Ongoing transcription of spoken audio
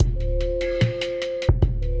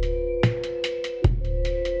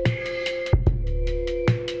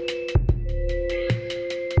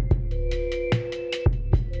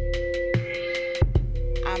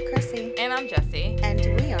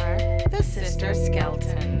Mr.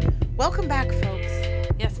 Skelton. Welcome back, folks.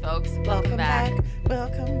 Yes, folks. Welcome back.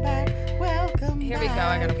 Here we go.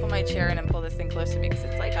 I gotta pull my chair in and pull this thing close to me because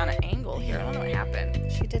it's like on an angle here. I don't know what happened.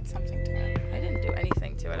 She did something to it. I didn't do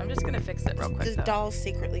anything to it. I'm just gonna fix it real quick. The dolls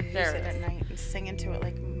secretly use There it it at is. night and sing into it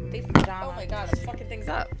like Madonna. Oh my god, I'm fucking things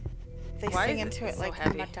up. They Why sing is it into it so like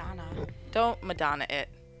heavy? Madonna. Don't Madonna it.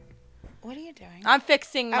 What are you doing? I'm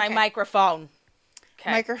fixing my Okay. microphone. Okay.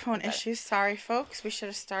 Microphone Got it. issues. Sorry, folks. We should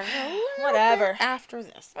have started a little Whatever. bit after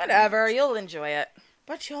this. Whatever. You'll enjoy it.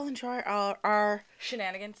 But you'll enjoy our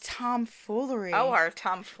Shenanigans. Tom Foolery. Oh, our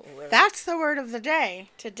Tom Foolery. That's the word of the day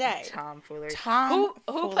today. Tom Foolery. Tom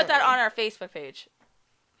Who put that on our Facebook page?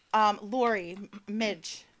 Lori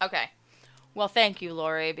Midge. Okay. Well, thank you,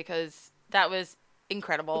 Lori, because that was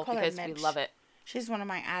incredible We call her because we Midge. love it. She's one of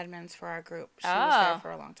my admins for our group. She was there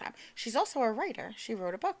for a long time. She's also a writer. She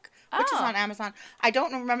wrote a book, which is on Amazon. I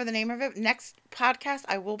don't remember the name of it. Next podcast,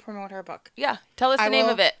 I will promote her book. Yeah. Tell us the name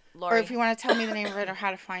of it, Lori. Or if you want to tell me the name of it or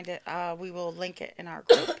how to find it, we will link it in our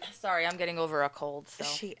group. Sorry, I'm getting over a cold, so.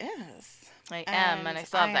 She is. I am, and I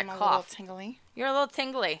still have that I'm cough. a little tingly. You're a little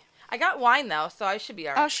tingly. I got wine, though, so I should be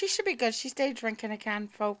all right. Oh, she should be good. She's day drinking again,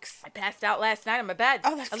 folks. I passed out last night on my bed.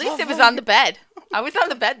 Oh, that's At least it was lovely. on the bed. I was on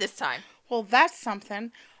the bed this time. Well, that's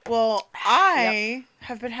something. Well, I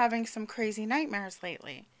have been having some crazy nightmares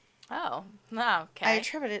lately. Oh, no, okay. I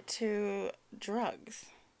attribute it to drugs.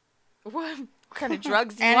 What kind of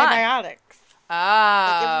drugs do you want? Antibiotics. They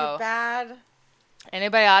give Oh. you bad.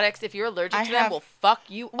 Antibiotics, if you're allergic to them, will fuck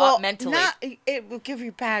you up mentally. It will give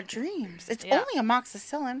you bad dreams. It's Yeah. only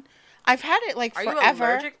amoxicillin. I've had it like Are forever.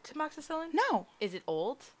 you allergic to amoxicillin? No. Is it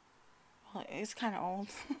old? Well, it's kind of old.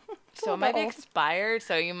 So it might be expired,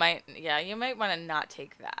 so you might want to not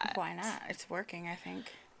take that. Why not? It's working, I think.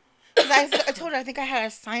 'Cause I told her I think I had a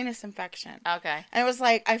sinus infection. Okay. And it was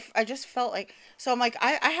like, I just felt like, so I'm like,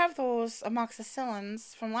 I have those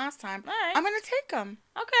amoxicillins from last time. All right. I'm going to take them.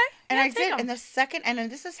 Okay. And Yeah, I take did. 'em. And the second, and then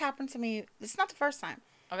this has happened to me. This is not the first time.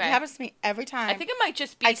 Okay. It happens to me every time. I think it might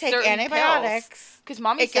just be I take certain antibiotics. Because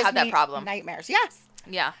Mom It used to gives have that me problem. nightmares. Yes.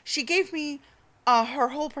 Yeah. She gave me her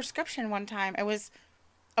whole prescription one time. It was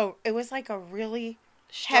like a really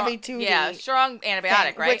heavy duty. Yeah, strong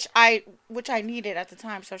antibiotic, thing, right? Which I needed at the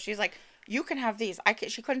time. So she's like, you can have these.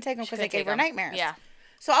 She couldn't take them because they gave her nightmares. Yeah.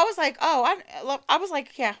 So I was like, I was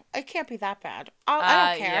like, yeah, it can't be that bad.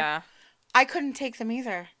 I don't care. Yeah. I couldn't take them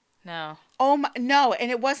either. No. Oh my, no,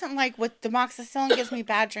 and it wasn't like with the amoxicillin gives me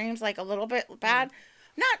bad dreams, like a little bit bad,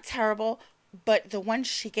 not terrible, but the one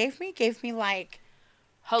she gave me like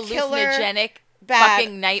Hallucinogenic bad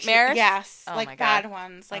fucking nightmares? Yes, Oh like my bad God.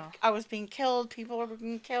 ones. Like I was being killed, people were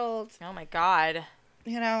being killed. Oh my God.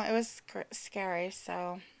 You know, it was scary.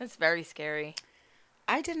 So That's very scary.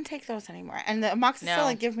 I didn't take those anymore. And the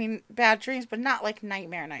amoxicillin give me bad dreams, but not like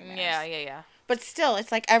nightmares. Yeah. But still,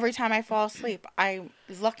 it's like every time I fall asleep, I'm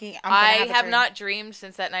lucky. I have not dreamed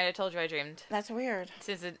since that night I told you I dreamed. That's weird.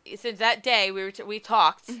 Since that day we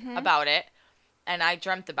talked about it, and I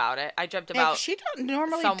dreamt about it. I dreamt about she don't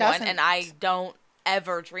normally someone, doesn't, and I don't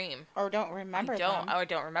ever dream. or don't remember. I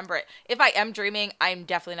don't remember it. If I am dreaming, I'm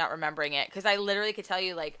definitely not remembering it because I literally could tell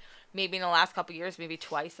you like maybe in the last couple years, maybe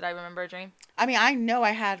twice that I remember a dream. I mean, I know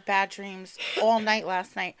I had bad dreams all night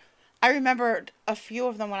last night. I remembered a few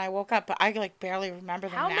of them when I woke up, but I like barely remember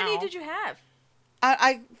them now. How many did you have?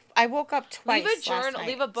 I woke up twice. Leave a journal. Last night,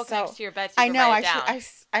 Leave a book so next to your bed so you I can know. write it down.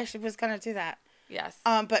 I was gonna do that. Yes.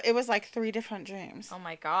 But it was like 3 different dreams. Oh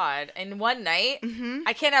my God! In one night, Mm-hmm.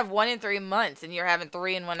 I can't have 1 in 3 months, and you're having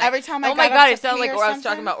 3 in one night. Every time I oh my got God! up It to sounded pee like or I was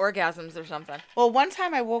talking something. about orgasms or something. Well, one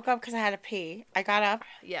time I woke up because I had to pee. I got up,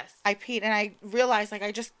 Yes. I peed, and I realized like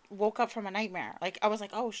I just woke up from a nightmare. Like I was like,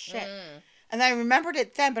 oh shit. And I remembered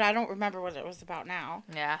it then, but I don't remember what it was about now.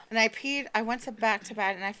 Yeah. And I peed. I went back to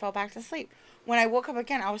bed, and I fell back to sleep. When I woke up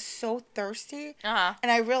again, I was so thirsty. Uh-huh.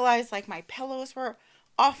 And I realized, like, my pillows were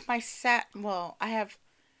off my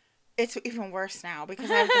it's even worse now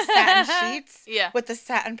because I have the satin sheets with the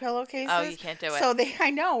satin pillowcases. Oh, you can't do it. So I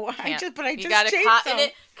know. Can't. I you just gotta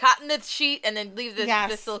changed cotton the sheet, and then leave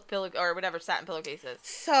the silk pillow or whatever satin pillowcases.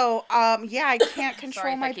 So, yeah, I can't control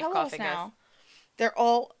Sorry if my I keep pillows coughing, now. guys. They're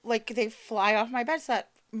all, like, they fly off my bed, so that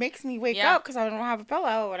makes me wake up because I don't have a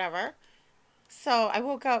pillow or whatever. So I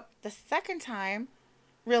woke up the second time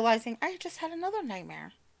realizing I just had another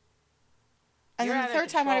nightmare. And You're then out the of third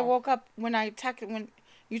time when I control. woke up, when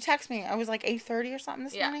you text me, I was like 8:30 or something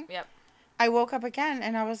this morning. Yep. I woke up again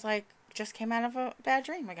and I was like, just came out of a bad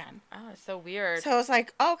dream again. Oh, it's so weird. So I was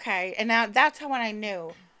like, okay. And now that's how when I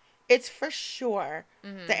knew it's for sure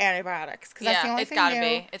the antibiotics. Because that's the only thing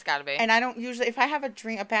new. It's gotta be. And I don't usually, if I have a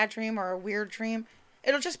bad dream or a weird dream,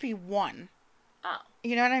 it'll just be one. Oh.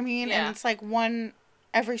 You know what I mean? Yeah. And it's like one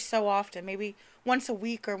every so often, maybe once a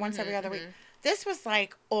week or once every other week. This was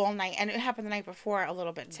like all night, and it happened the night before a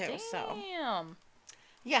little bit too. Damn. So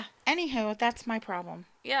yeah. Anywho, that's my problem.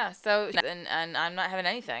 Yeah. So and I'm not having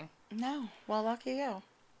anything. No. Well, lucky you.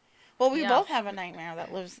 Well, we both have a nightmare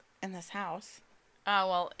that lives in this house. Oh,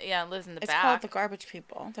 well, yeah, it lives in the back. It's called the garbage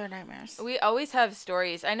people. They're nightmares. We always have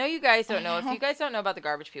stories. I know you guys don't know. If you guys don't know about the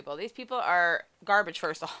garbage people, these people are garbage,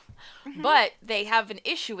 first off. But they have an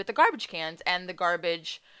issue with the garbage cans and the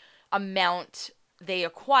garbage amount they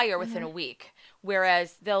acquire within a week.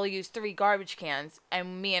 Whereas they'll use 3 garbage cans,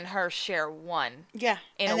 and me and her share 1. Yeah.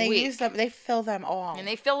 In and a week. Use them. They fill them all. And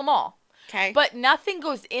they fill them all. Okay. But nothing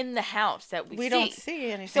goes in the house that we see. We don't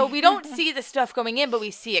see anything. So we don't see the stuff going in, but we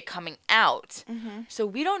see it coming out. So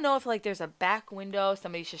we don't know if, like, there's a back window,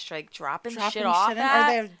 somebody's just, like, dropping shit off at.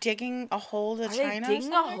 Are they digging a hole to China? Are they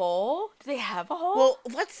digging a hole? Do they have a hole? Well,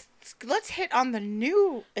 let's hit on the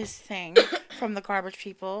newest thing from the garbage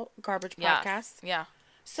podcast. Yeah.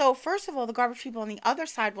 So, first of all, the garbage people on the other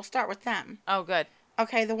side, we'll start with them. Oh, good.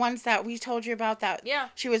 Okay, the ones that we told you about that. Yeah.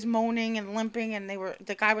 She was moaning and limping, and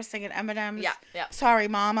the guy was singing M&M's. Yeah. Sorry,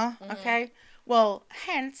 mama. Okay. Well,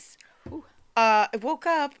 hence, I woke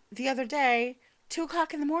up the other day,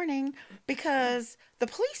 2:00 in the morning, because the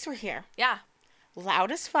police were here. Yeah.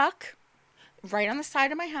 Loud as fuck, right on the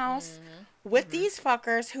side of my house, with these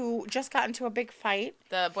fuckers who just got into a big fight.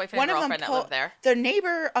 The boyfriend and girlfriend that lived there. The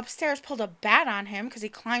neighbor upstairs pulled a bat on him because he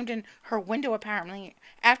climbed in her window, apparently,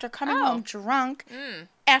 after coming home drunk,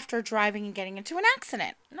 after driving and getting into an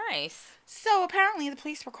accident. Nice. So, apparently, the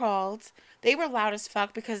police were called. They were loud as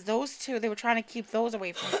fuck because those two, they were trying to keep those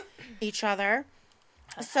away from each other.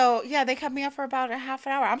 So, yeah, they kept me up for about a half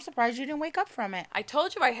an hour. I'm surprised you didn't wake up from it. I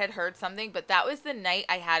told you I had heard something, but that was the night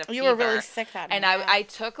I had a fever. You were really sick that night. And I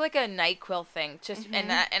took, like, a NyQuil thing,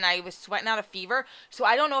 and I was sweating out a fever. So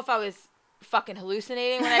I don't know if I was fucking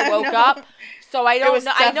hallucinating when I woke up. So I don't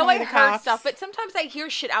know. I know I heard stuff, but sometimes I hear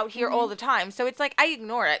shit out here all the time. So it's like I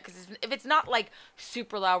ignore it because if it's not, like,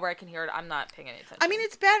 super loud where I can hear it, I'm not paying any attention. I mean,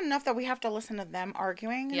 it's bad enough that we have to listen to them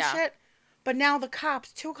arguing and shit. But now the cops,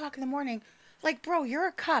 2:00 in the morning... Like, bro, you're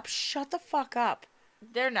a cop. Shut the fuck up.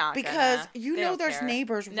 They're not because there's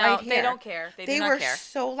neighbors right here. No, they don't care. They do not care. Were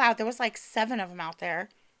so loud. There was like 7 of them out there.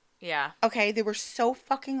 Yeah. Okay, they were so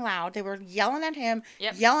fucking loud. They were yelling at him,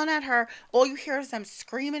 yelling at her. All you hear is them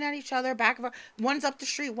screaming at each other, back of her. One's up the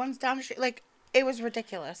street, one's down the street. Like, it was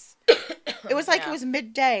ridiculous. It was like it was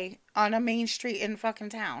midday on a main street in fucking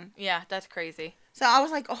town. Yeah, that's crazy. So I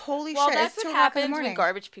was like, oh, holy shit, that's it's 2:00 in the happens morning. when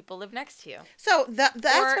garbage people live next to you. So that's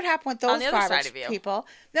what happened with those garbage people.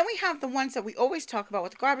 Then we have the ones that we always talk about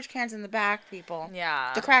with the garbage cans in the back people.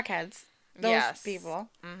 Yeah. The crackheads. Those people.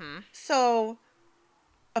 Mm-hmm. So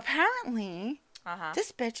apparently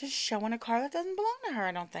this bitch is showing a car that doesn't belong to her,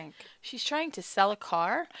 I don't think. She's trying to sell a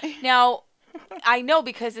car? Now, I know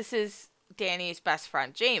because this is Danny's best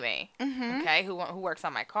friend, Jamie, okay, who works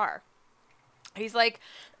on my car. He's like,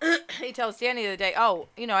 he tells Danny the other day, oh,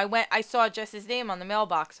 you know, I saw Jess's name on the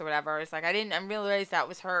mailbox or whatever. It's like, I didn't realize that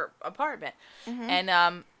was her apartment.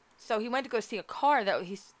 And so he went to go see a car that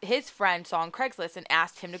his friend saw on Craigslist and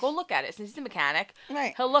asked him to go look at it. Since he's a mechanic,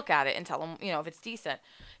 he'll look at it and tell him, you know, if it's decent.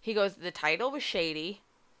 He goes, the title was shady,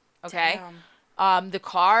 okay? Damn. The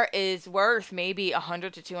car is worth maybe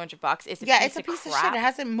 $100 to $200. It's a piece of crap. Shit. It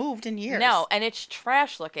hasn't moved in years. No, and it's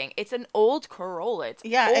trash looking. It's an old Corolla. It's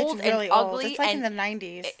old it's really and ugly. It's like in the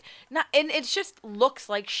 90s. And it just looks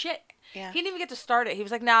like shit. Yeah. He didn't even get to start it. He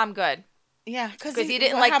was like, nah, I'm good. Yeah, because he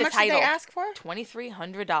didn't like the title. How much did they ask for?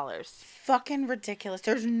 $2,300. Fucking ridiculous.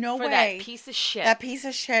 There's no way. For that piece of shit. That piece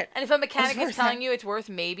of shit. And if a mechanic is telling you it's worth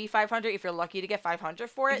maybe $500, if you're lucky to get $500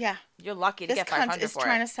 for it, you're lucky to get $500 for it. This cunt is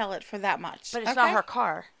trying to sell it for that much. But it's not her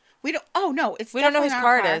car. We don't. Oh no, it's we don't know whose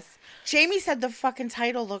car it is. Jamie said the fucking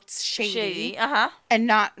title looked shady. And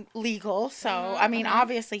not legal. So I mean,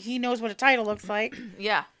 obviously he knows what a title looks like.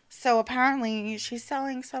 Yeah. So apparently she's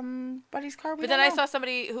selling somebody's car. But then I saw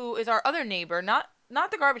somebody who is our other neighbor, not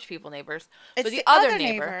the garbage people neighbors, but the other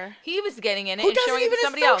neighbor. He was getting in it and showing it to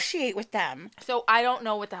somebody else. Who doesn't even associate with them. So I don't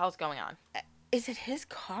know what the hell's going on. Is it his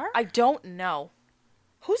car? I don't know.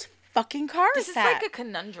 Whose fucking car is that? This is like a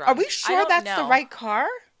conundrum. Are we sure that's the right car?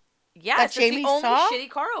 Yes, it's the only shitty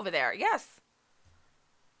car over there. Yes.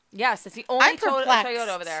 Yes, it's the only Toyota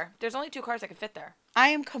over there. There's only 2 cars that can fit there. I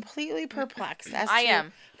am completely perplexed. I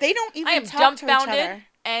am. They don't even talk to each other.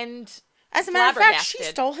 And as a matter of fact, she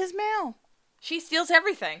stole his mail. She steals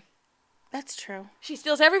everything. That's true. She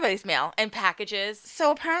steals everybody's mail and packages.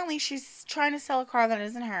 So apparently she's trying to sell a car that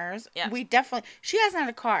isn't hers. Yeah. She hasn't had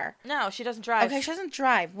a car. No, she doesn't drive. Okay, she doesn't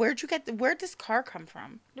drive. Where'd this car come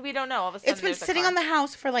from? We don't know. All of a sudden, it's been sitting on the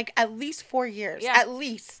house for like at least 4 years. Yeah. At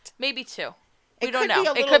least. Maybe 2. We don't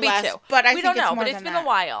know. It could be less, 2. But we don't know. But it's been a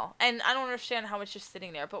while. And I don't understand how it's just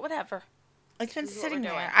sitting there. But whatever. It's been sitting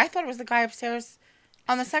there. I thought it was the guy upstairs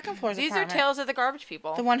on the second floor's apartment. These are tales of the garbage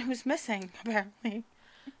people. The one who's missing, apparently.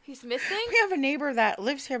 He's missing? We have a neighbor that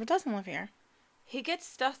lives here but doesn't live here. He gets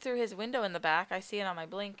stuff through his window in the back. I see it on my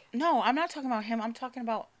blink. No, I'm not talking about him. I'm talking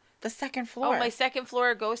about the second floor. Oh, my second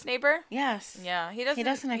floor ghost neighbor? Yes. Yeah, he doesn't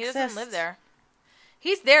exist. He doesn't live there.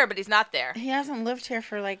 He's there, but he's not there. He hasn't lived here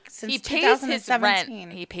for since 2017. His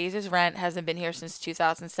rent. He pays his rent. Hasn't been here since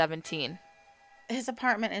 2017. His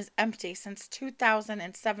apartment is empty since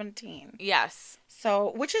 2017. Yes.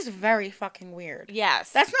 So, which is very fucking weird.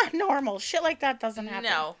 Yes. That's not normal. Shit like that doesn't happen.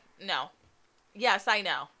 No. Yes, I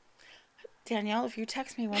know. Danielle, if you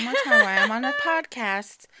text me one more time while I'm on a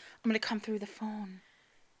podcast, I'm going to come through the phone.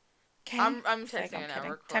 Okay? I'm texting her now.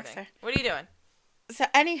 Recording. Text her. What are you doing? So,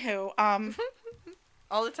 anywho,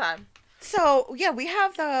 all the time. So, yeah, we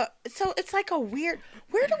have so it's like a weird,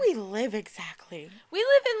 where do we live exactly? We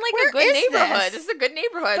live in a good neighborhood. This is a good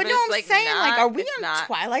neighborhood. But no, I'm saying, are we in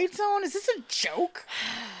Twilight Zone? Is this a joke?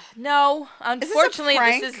 No, unfortunately,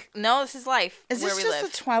 this is life. Is this where we live.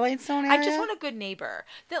 A Twilight Zone area? I just want a good neighbor.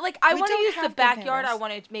 That I want to use the backyard. I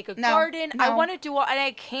want to make a garden. I want to do all, and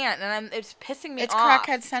I can't, and it's pissing me off. It's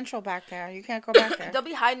Crackhead Central back there. You can't go back there. They'll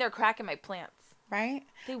be hiding their crack in my plants. Right?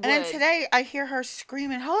 They would. And then today, I hear her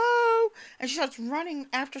screaming, hello! And she starts running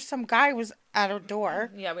after some guy who was at her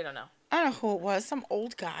door. Yeah, we don't know. I don't know who it was. Some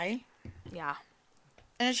old guy. Yeah.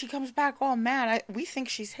 And then she comes back all mad. We think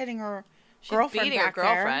she's hitting her girlfriend beating her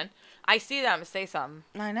girlfriend. I see them say something.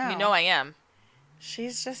 I know. You know I am.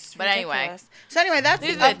 She's just But ridiculous. anyway. So anyway, that's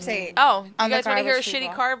the update. Oh, you guys want to hear a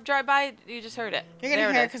shitty car drive by? You just heard it. You're going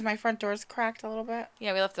to hear it because my front door's cracked a little bit.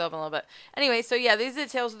 Yeah, we left it open a little bit. Anyway, so yeah, these are the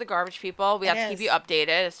tales of the garbage people. We have to keep you updated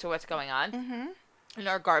as to what's going on in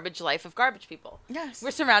our garbage life of garbage people. Yes.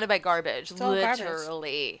 We're surrounded by garbage. It's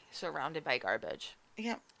literally surrounded by garbage.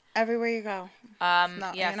 Yep. Everywhere you go.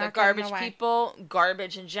 So garbage people,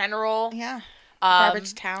 garbage in general. Yeah.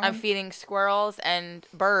 Garbage town. I'm feeding squirrels and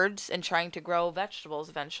birds and trying to grow vegetables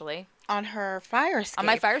eventually. On her fire escape. On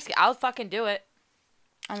my fire escape. I'll fucking do it.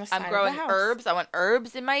 On the side I'm growing of the house. herbs. I want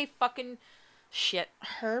herbs in my fucking shit.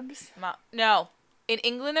 Herbs? No. In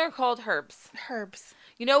England, they're called herbs. Herbs.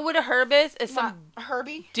 You know what a herb is? It's some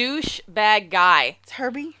Herbie? douchebag guy. It's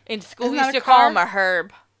Herbie? In school, we used to call him a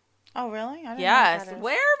herb. Oh, really? I didn't know yes. what that is.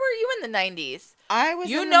 Where were you in the 90s? I was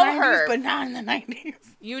in the 90s, herb. But not in the 90s.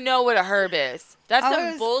 You know what a herb is. That's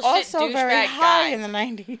some bullshit also douchebag very guy. high in the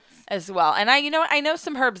 90s. As well. And I know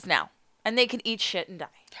some herbs now. And they can eat shit and die.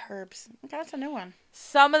 Herbs. Okay, that's a new one.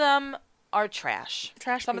 Some of them are trash.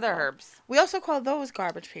 Some of their herbs. We also call those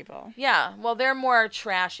garbage people. Yeah. Well, they're more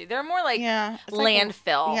trashy. They're more like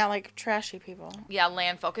landfill. Like trashy people. Yeah,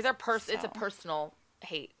 landfill. Because it's a personal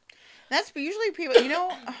hate. That's usually people,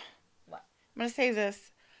 what? I'm going to say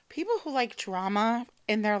this. People who like drama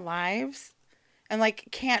in their lives and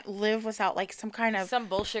can't live without some kind of some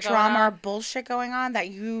bullshit drama or bullshit going on that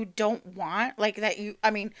you don't want, that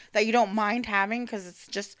you don't mind having because it's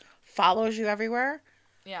just follows you everywhere.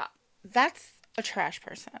 Yeah. That's a trash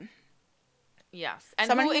person. Yes. And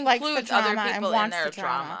someone who likes includes the drama other people and wants in their the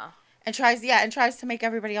drama. And tries to make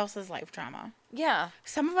everybody else's life drama. Yeah.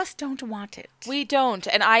 Some of us don't want it. We don't.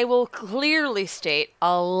 And I will clearly state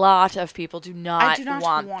a lot of people do not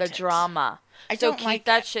want the drama. So keep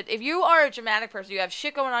that shit. If you are a dramatic person, you have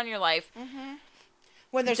shit going on in your life. Mm-hmm.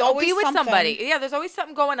 When there's don't always be with something. Somebody. Yeah, there's always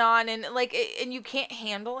something going on, and and you can't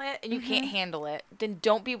handle it, then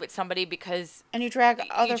don't be with somebody because and you drag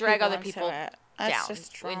other people down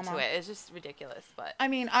into it. It's just ridiculous. But I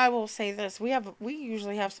mean, I will say this: we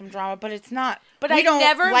usually have some drama, but it's not. But we don't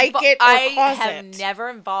like it or cause it. I have never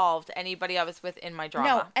involved anybody I was with in my drama.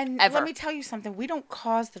 No, and ever. Let me tell you something: we don't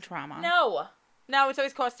cause the drama. No, it's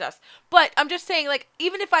always cost us. But I'm just saying,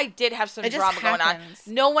 even if I did have some drama going on,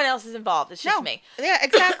 no one else is involved. It's just me. Yeah,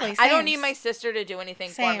 exactly. I don't need my sister to do anything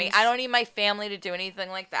for me. I don't need my family to do anything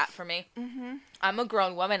like that for me. Mm-hmm. I'm a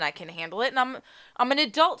grown woman. I can handle it, and I'm an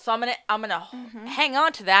adult, so I'm gonna hang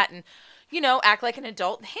on to that and, act like an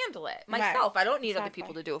adult and handle it myself. Right. I don't need other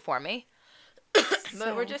people to do it for me.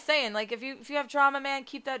 But we're just saying, if you have drama, man,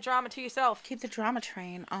 keep that drama to yourself. Keep the drama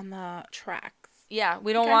train on the track. Yeah,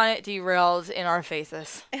 we don't want it derailed in our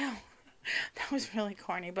faces. Ew. That was really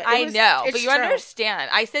corny, but I know, it's but you true. understand.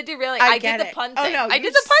 I said derailing. I did get the it. pun Oh, thing. no, I you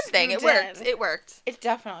did the pun thing. you It did. worked. It worked. It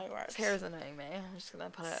definitely worked. This hair is annoying me. I'm just gonna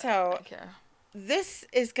put it. So, I care. This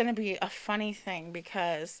is gonna be a funny thing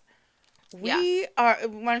because Yes.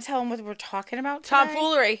 want to tell them what we're talking about today? Tom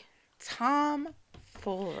Foolery. Tom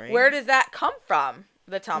Foolery. Where does that come from?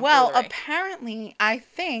 The Tom Well, Foolery. apparently, I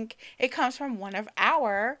think it comes from one of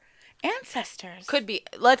our ancestors. Could be.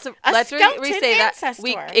 Let's Skelton re-say that.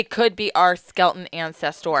 ancestor. It could be our Skelton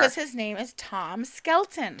ancestor. Because his name is Tom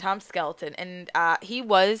Skelton. Tom Skelton, and he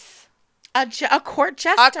was a court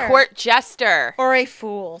jester. A court jester. Or a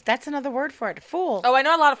fool. That's another word for it. A fool. Oh, I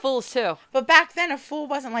know a lot of fools too. But back then, a fool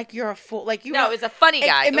wasn't like you're a fool. Like you. No, it was a funny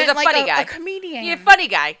guy. It was a funny guy. A comedian. You're a funny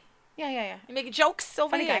guy. Yeah. You making jokes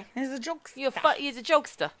over funny here. Guy. He's a jokester. He's a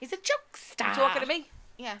jokester. He's a jokester. You talking to me?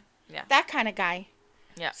 Yeah. Yeah. That kind of guy.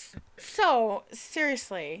 Yeah. So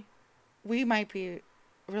seriously, we might be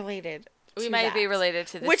related. We might be related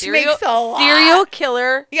to the which serial makes a lot. Serial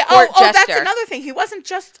killer. Yeah. Court jester. That's another thing. He wasn't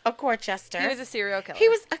just a court jester. He was a serial killer. He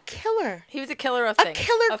was a killer. He was a killer of a things.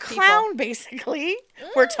 Killer clown, basically.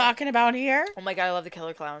 We're talking about here. Oh my god, I love the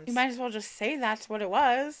killer clowns. You might as well just say that's what it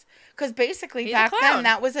was, because basically He's back then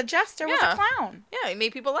that was a jester, was a clown. Yeah, he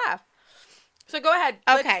made people laugh. So go ahead.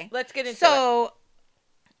 Okay, let's get into it. So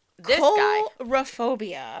this guy,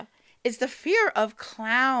 coulrophobia is the fear of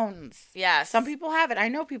clowns. Yes. Some people have it. I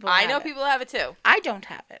know people have it too. I don't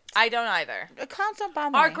have it. I don't either. Clowns don't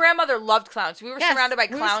bother me. Our grandmother loved clowns. We were surrounded by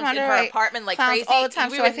clowns in her apartment like crazy. All the time.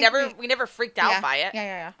 We never freaked out by it.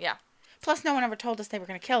 Yeah. Plus, no one ever told us they were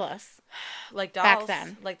going to kill us. Like dolls. Back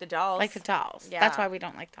then. Like the dolls. Like the dolls. Yeah. That's why we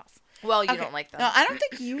don't like dolls. Well, you don't like them. No, I don't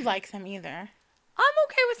think you like them either. I'm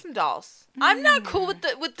okay with some dolls. I'm not cool with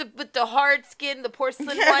the hard skin, the porcelain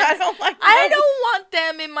ones. I don't like those. I don't want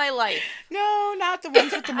them in my life. No, not the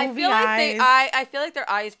ones with the movie eyes. I feel like their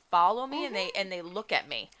eyes follow me and they look at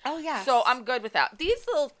me. Oh yeah. So I'm good with that. These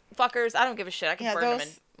little fuckers, I don't give a shit. I can burn them.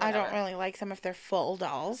 I don't really like them if they're full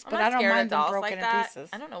dolls, but I don't mind them broken in pieces.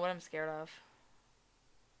 I don't know what I'm scared of.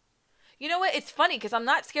 You know what? It's funny because I'm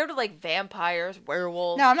not scared of like vampires,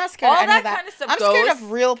 werewolves. No, I'm not scared of any of that. Kind of stuff I'm scared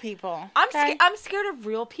of real people. I'm scared of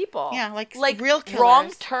real people. Yeah, like real killers.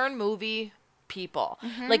 Wrong turn movie people.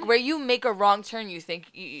 Mm-hmm. Like where you make a wrong turn, you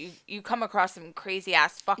think you come across some crazy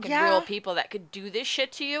ass fucking real people that could do this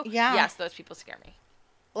shit to you. Yeah. Yes, those people scare me.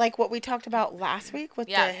 Like what we talked about last week with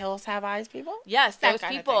the Hills Have Eyes people? Yes, those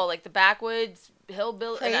people, like the backwoods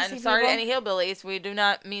hillbillies. And I'm sorry to any hillbillies. We do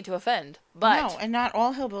not mean to offend. But no, and not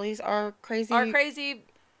all hillbillies are crazy. Killer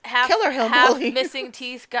hillbillies. Half missing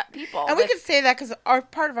teeth got people. And we could say that because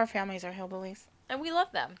part of our families are hillbillies. And we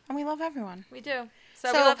love them. And we love everyone. We do.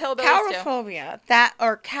 So we love hillbillies too. Coulrophobia,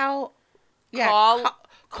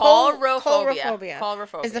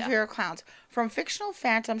 coulrophobia is the fear of clowns. From fictional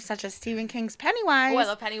phantoms such as Stephen King's Pennywise. Oh, I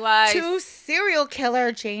love Pennywise. To serial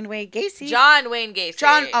killer John Wayne Gacy. John Wayne Gacy.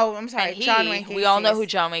 John Wayne Gacy. We all know who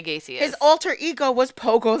John Wayne Gacy is. His alter ego was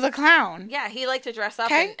Pogo the Clown. Yeah, he liked to dress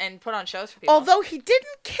up and put on shows for people. Although he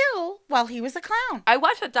didn't kill while he was a clown. I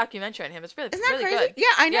watched a documentary on him. It's really, Isn't that crazy? Good. Yeah,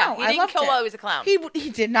 I know. Yeah, he didn't kill while he was a clown. He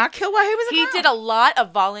did not kill while he was a clown. He did a lot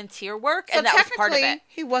of volunteer work, and that was part of it.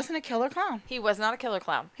 He wasn't a killer clown. He was not a killer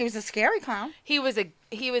clown. He was a scary clown. He was a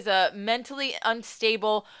mentally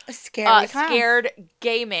unstable, scared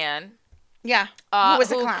gay man. Yeah,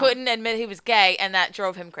 who couldn't admit he was gay, and that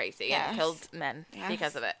drove him crazy and killed men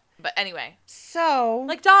because of it. But anyway, so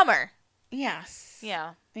like Dahmer. Yes.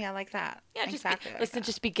 Yeah. Yeah, like that. Yeah, exactly.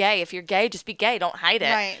 Just be gay. If you're gay, just be gay. Don't hide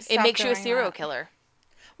it. Right. It makes you a serial killer.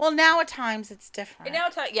 Well, now at times it's different.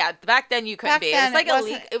 Back then you couldn't be. It was like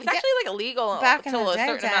illegal. It was actually like illegal until a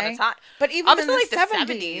certain amount of time. But even in the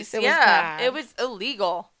 70s, it was bad. It was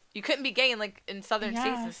illegal. You couldn't be gay in southern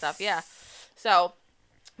states and stuff. Yeah. So,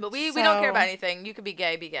 but we don't care about anything. You could be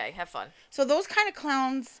gay. Be gay. Have fun. So those kind of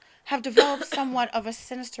clowns have developed somewhat of a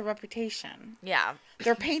sinister reputation. Yeah.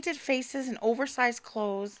 Their painted faces and oversized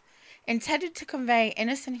clothes, intended to convey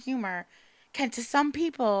innocent humor, can to some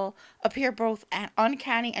people appear both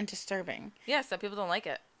uncanny and disturbing. Yeah, some people don't like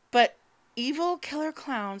it. But evil killer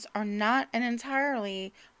clowns are not an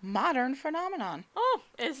entirely modern phenomenon. Oh,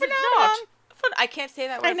 is it not? I can't say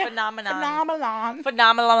that word.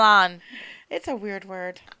 Phenomenon. It's a weird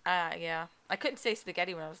word. Yeah. I couldn't say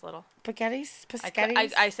spaghetti when I was little. Spaghettis?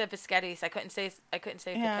 I said biscottis. I couldn't say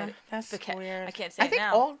yeah, that's weird. I can't say it now.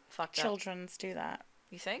 I think all children do that.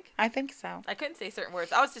 You think? I think so. I couldn't say certain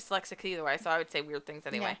words. I was dyslexic either way, so I would say weird things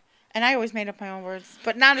anyway. Yeah. And I always made up my own words,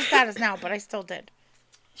 but not as bad as now, but I still did.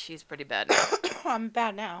 She's pretty bad now. I'm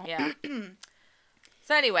bad now. Yeah.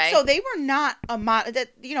 So anyway. So they were not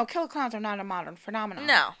killer clowns are not a modern phenomenon.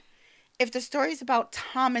 No. if the story is about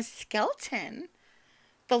Thomas Skelton,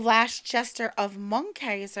 the last jester of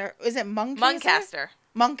Muncaster, is it Muncaster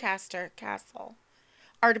Castle,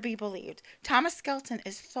 are to be believed. Thomas Skelton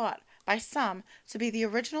is thought by some to be the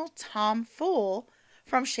original Tom Fool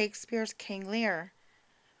from Shakespeare's King Lear.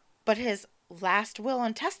 But his last will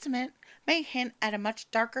and testament may hint at a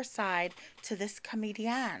much darker side to this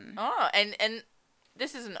comedian. Oh, and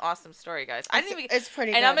this is an awesome story, guys. It's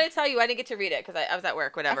pretty good. And I'm going to tell you, I didn't get to read it because I was at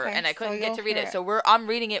work, whatever, okay, and I couldn't get to read it. it. So I'm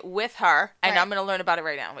reading it with her, and right. I'm going to learn about it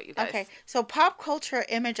right now with you guys. Okay, so pop culture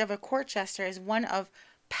image of a court jester is one of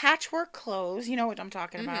patchwork clothes, you know what I'm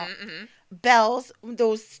talking about, bells,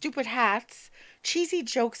 those stupid hats, cheesy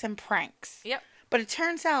jokes, and pranks. Yep. But it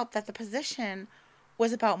turns out that the position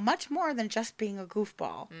was about much more than just being a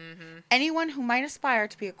goofball. Anyone who might aspire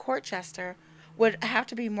to be a court jester would have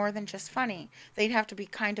to be more than just funny. They'd have to be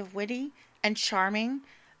kind of witty and charming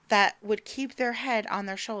that would keep their head on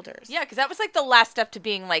their shoulders. Yeah, because that was like the last step to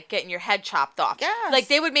being like getting your head chopped off. Yes. Like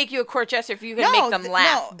they would make you a court jester if you could make them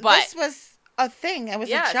laugh. But this was a thing. It was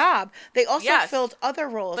a job. They also filled other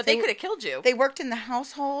roles. But they could have killed you. They worked in the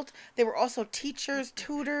household. They were also teachers,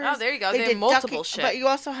 tutors. Oh, there you go. They did multiple shit. But you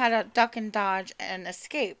also had to duck and dodge and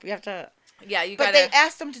escape. You have to... Yeah, you But they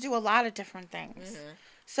asked them to do a lot of different things.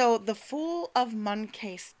 So, the Fool of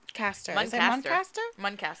Muncaster. Is it Muncaster?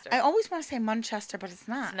 Muncaster. I always want to say Munchester, but it's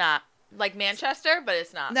not. It's not. Like Manchester, but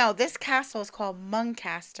it's not. No, this castle is called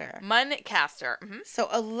Muncaster. Muncaster. So,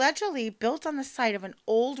 allegedly built on the site of an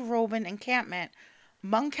old Roman encampment,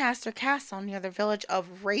 Muncaster Castle near the village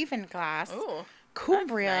of Ravenglass,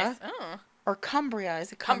 Cumbria, nice. or Cumbria.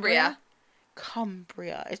 Is it Cumbria?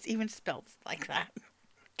 Cumbria. It's even spelled like that.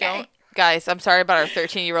 Okay. Guys, I'm sorry about our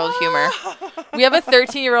 13-year-old humor. We have a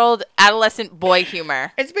 13-year-old adolescent boy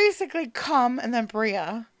humor. It's basically cum and then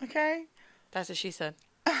bria, okay? That's what she said.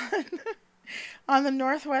 On the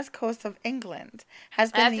northwest coast of England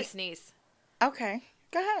has been I have to sneeze. Okay,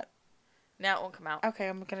 go ahead. Now it won't come out. Okay,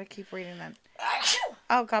 I'm going to keep reading then.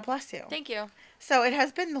 Oh, God bless you. Thank you. So it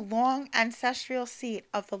has been the long ancestral seat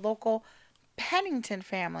of the local Pennington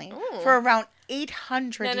family for around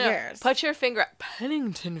 800 years. Put your finger at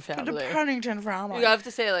Pennington family. The Pennington family. You have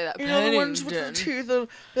to say it like that. You know, the ones with the teeth.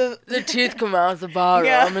 The teeth come out the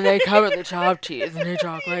bottom and they cover the top teeth and they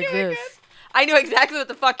talk like this. I knew exactly what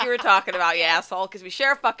the fuck you were talking about, you asshole, because we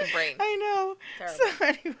share a fucking brain. I know. Terrible. So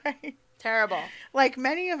anyway. Terrible. Like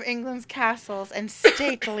many of England's castles and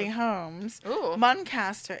stately homes,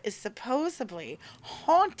 Muncaster is supposedly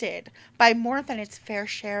haunted by more than its fair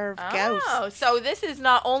share of ghosts. Oh, so this is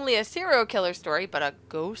not only a serial killer story, but a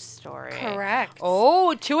ghost story. Correct.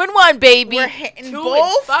 Oh, 2 in 1, baby. We're hitting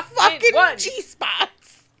both fucking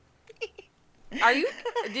G-spots.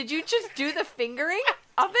 Did you just do the fingering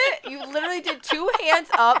of it? You literally did 2 hands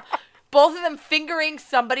up, both of them fingering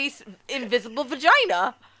somebody's invisible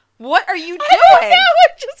vagina. What are you doing? I don't know.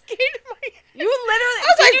 It just came to my head. You literally... I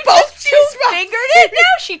was like, both two-fingered it?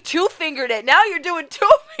 Now she 2-fingered it. Now you're doing 2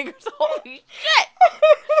 fingers. Holy shit.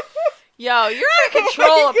 Yo, you're out of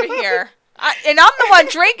control up in here. And I'm the one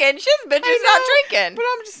drinking. She's bitch who's not drinking. But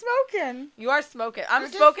I'm just smoking. You are smoking. I'm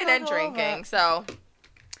smoking and drinking, so...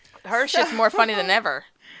 Her shit's more funny than ever.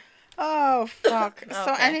 Oh, fuck. Okay.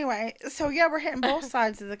 So anyway, we're hitting both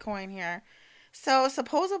sides of the coin here. So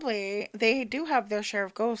supposedly they do have their share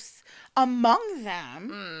of ghosts. Among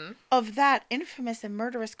them, of that infamous and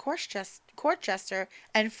murderous court jester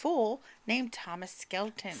and fool named Thomas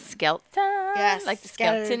Skelton. Skelton? Yes, like the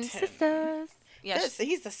Skelton sisters. Yes,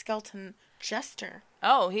 he's the Skelton jester.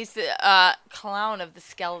 Oh, he's the clown of the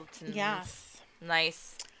skeletons. Yes.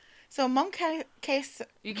 Nice. So Muncaster.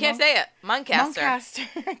 You can't say it. Muncaster.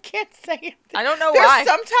 I can't say it. I don't know why.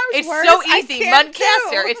 Sometimes it's words so easy.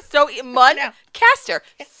 Muncaster. It's so Muncaster.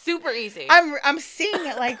 Super easy. I'm seeing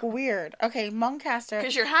it like weird. Okay, Muncaster.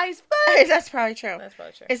 Because you're high as fuck. That's probably true. That's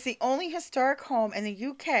probably true. It's the only historic home in the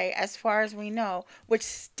UK, as far as we know, which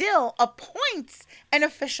still appoints an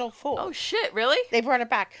official fool. Oh shit! Really? They brought it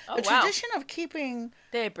back. Oh, the tradition of keeping.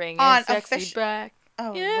 They bring in sexy back.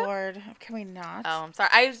 Oh, Lord. Can we not? Oh, I'm sorry.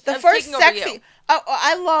 I'm first taking sexy. Over you. Oh,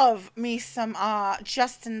 I love me some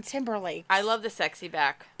Justin Timberlake. I love the sexy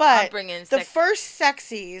back. But I'm bringing the first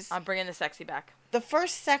sexies. I'm bringing the sexy back. The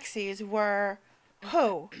first sexies were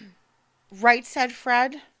who? Right Said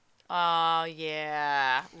Fred. Oh,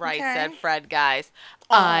 yeah. Right Said Fred, guys.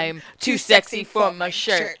 I'm too sexy for my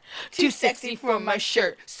shirt. Too sexy for my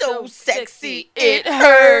shirt. So sexy it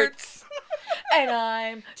hurts. And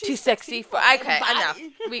I'm too sexy for... Okay, enough.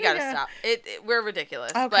 We gotta stop. We're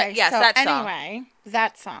ridiculous. Okay, but yes, so that song. Anyway,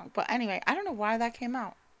 that song. But anyway, I don't know why that came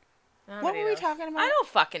out. What were we talking about? I don't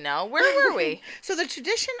fucking know. Where were we? So the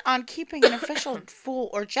tradition on keeping an official fool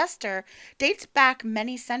or jester dates back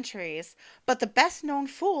many centuries, but the best-known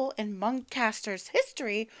fool in Muncaster's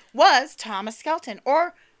history was Thomas Skelton,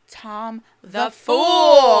 or Tom the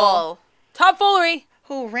Fool. Tom Foolery.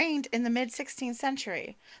 Who reigned in the mid-16th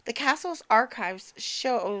century. The castle's archives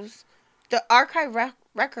shows... The archive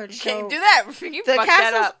records show... Can't do that. You the fucked that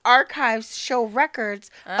castle's up. archives show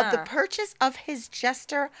records of the purchase of his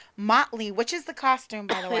jester motley, which is the costume,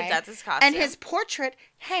 by the way. That's his costume. And his portrait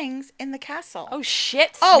hangs in the castle. Oh,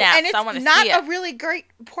 shit. Snaps. And it's I want to not see it. a really great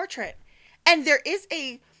portrait. And there is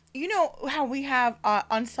a... You know how we have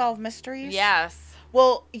Unsolved Mysteries? Yes.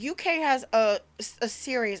 Well, UK has a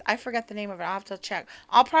series. I forget the name of it. I'll have to check.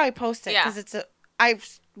 I'll probably post it because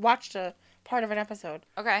I've watched a part of an episode.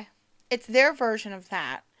 Okay. It's their version of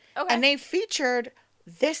that. Okay. And they featured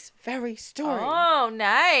this very story. Oh,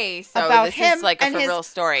 nice. So about this him is like a and for real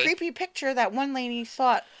story. Creepy picture that one lady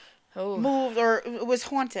thought moved or was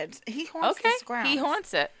haunted. He haunts this ground. He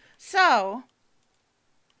haunts it. So,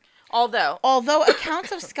 although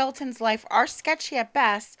accounts of Skelton's life are sketchy at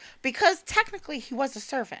best, because technically he was a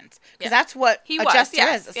servant. Because that's what a jester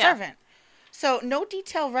is, a servant. So, no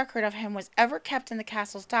detailed record of him was ever kept in the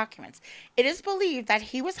castle's documents. It is believed that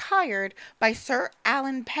he was hired by Sir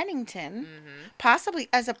Alan Pennington, possibly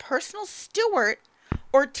as a personal steward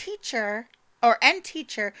or teacher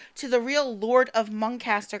to the real Lord of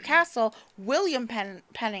Muncaster Castle, William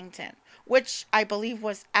Pennington, which I believe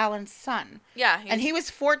was Alan's son. Yeah. And he was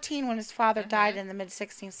 14 when his father died in the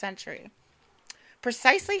mid-16th century.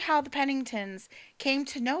 Precisely how the Penningtons came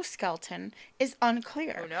to know Skelton is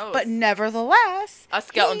unclear. Who knows? But nevertheless...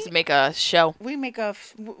 Us Skeltons make a show. We make a...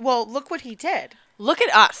 Well, look what he did. Look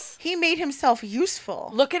at us. He made himself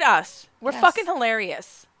useful. Look at us. We're fucking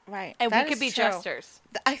hilarious. Right. And we could be jesters.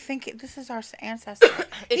 I think this is our ancestor.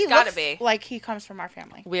 It's got to be. Like he comes from our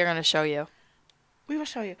family. We are going to show you. We will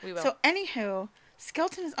show you. We will. So, anywho,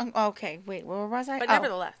 Skelton is... okay, wait, where was I?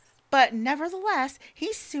 But nevertheless,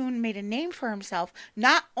 he soon made a name for himself,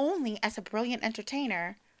 not only as a brilliant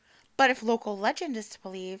entertainer, but if local legend is to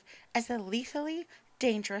believe, as a lethally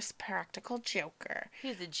dangerous practical joker.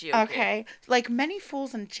 He's a joker. Okay. Like many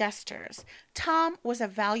fools and jesters, Tom was a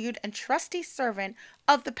valued and trusty servant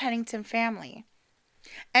of the Pennington family,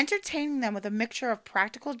 entertaining them with a mixture of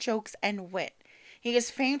practical jokes and wit. He is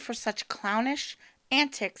famed for such clownish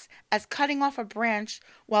antics as cutting off a branch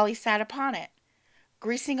while he sat upon it,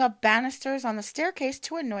 greasing up banisters on the staircase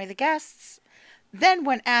to annoy the guests. Then,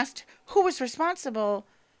 when asked who was responsible,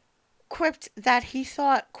 quipped that he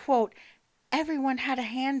thought, quote, everyone had a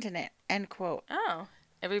hand in it, end quote. Oh,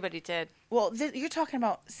 everybody did. Well, you're talking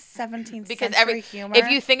about 17th because century humor. If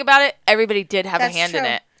you think about it, everybody did have a hand in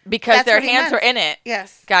it. Because their hands were in it.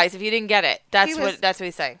 Yes. Guys, if you didn't get it, that's what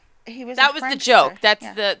he's saying. That was the joke. That's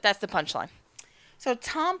the punchline. So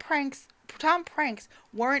Tom pranks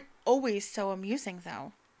weren't always so amusing,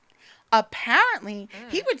 though. Apparently,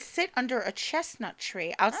 he would sit under a chestnut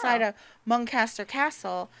tree outside of Muncaster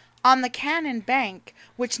Castle on the Cannon Bank,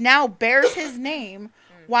 which now bears his name,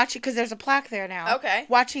 watching, because there's a plaque there now,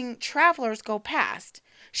 watching travelers go past.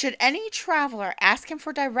 Should any traveler ask him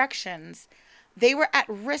for directions, they were at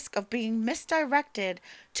risk of being misdirected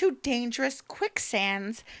to dangerous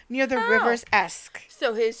quicksands near the river's Esk.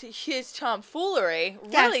 So his tomfoolery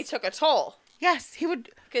really took a toll. Yes, he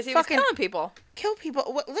would. Because he was killing people. Kill people.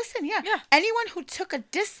 Well, listen, yeah. Anyone who took a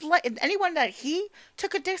dislike, anyone that he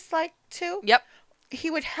took a dislike to, he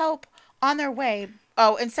would help on their way.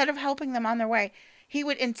 Oh, instead of helping them on their way, he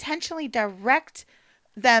would intentionally direct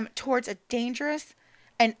them towards a dangerous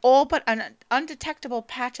and all but an undetectable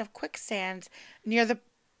patch of quicksand nearby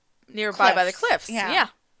by the cliffs. Yeah.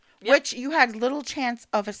 Which you had little chance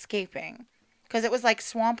of escaping. Because it was like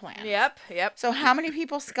swampland. Yep. So how many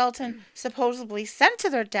people Skelton supposedly sent to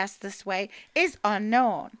their deaths this way is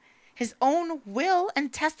unknown. His own will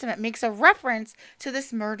and testament makes a reference to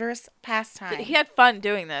this murderous pastime. He had fun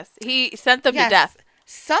doing this. He sent them to death.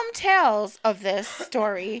 Some tales of this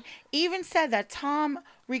story even said that Tom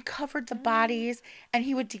recovered the bodies and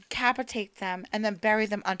he would decapitate them and then bury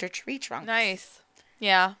them under tree trunks. Nice.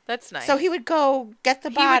 Yeah, that's nice. So he would go get the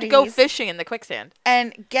bodies. He would go fishing in the quicksand.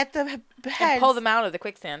 And get the heads. And pull them out of the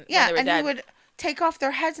quicksand when they were dead. He would take off their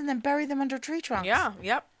heads and then bury them under tree trunks. Yeah,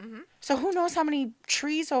 yep. Mm-hmm. So who knows how many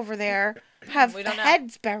trees over there have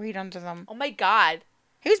heads buried under them. Oh, my God.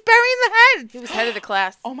 He was burying the heads. He was head of the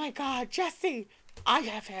class. Oh, my God. Jesse, I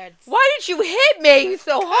have heads. Why did you hit me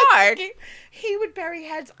so hard? He would bury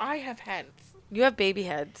heads. I have heads. You have baby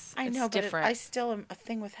heads. I know, but I still am a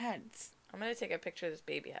thing with heads. I'm going to take a picture of this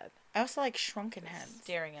baby head. I also like shrunken heads.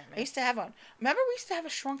 Staring at me. I used to have one. Remember we used to have a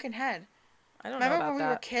shrunken head? I don't Remember know about when we that.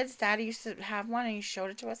 were kids, Daddy used to have one and he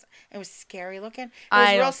showed it to us? It was scary looking. It I was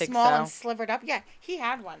real don't think small so. and slivered up. Yeah, he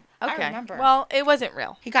had one. Okay. I remember. Well, it wasn't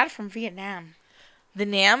real. He got it from Vietnam. The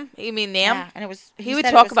Nam? You mean Nam? Yeah, and it was... He would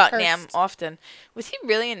said it talk was about cursed. Nam often. Was he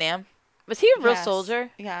really a Nam? Was he a real Yes.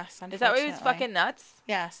 soldier? Yes, Is that why he was unfortunately. fucking nuts?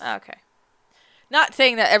 Yes. Oh, okay. Not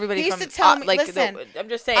saying that everybody He used from... to tell me... like, listen, I'm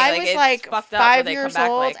just saying, I like, was it's like fucked up when 5 they years come back,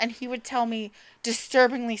 old, like... and he would tell me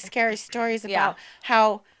disturbingly scary stories Yeah. about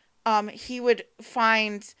how he would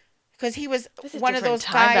find... Because he was This is a one of different those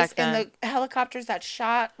time guys back in then. the helicopters that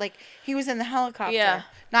shot. Like, he was in the helicopter. Yeah.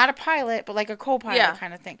 Not a pilot, but like a co-pilot Yeah.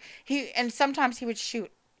 kind of thing. And sometimes he would shoot,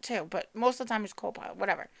 too. But most of the time, he was co-pilot,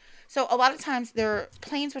 whatever. So, a lot of times, their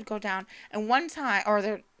planes would go down. And one time... Or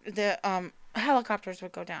the helicopters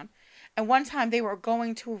would go down. And one time, they were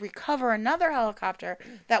going to recover another helicopter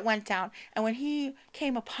that went down. And when he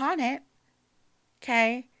came upon it...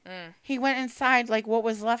 Okay... He went inside, like, what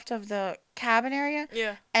was left of the cabin area.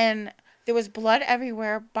 Yeah. And there was blood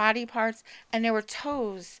everywhere, body parts, and there were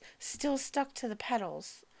toes still stuck to the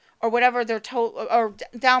pedals. Or whatever their toe... Or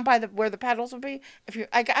down by where the pedals would be. If you...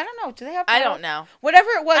 I don't know. Do they have pedals? I don't know. Whatever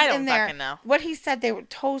it was I don't in there. fucking know. What he said,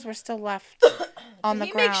 toes were still left on the Did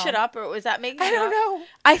he ground. make shit up, or was that making shit I don't up? know.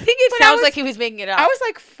 I think it But I sounds was- like he was making it up. I was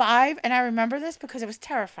like 5, and I remember this because it was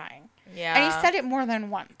terrifying. Yeah. And he said it more than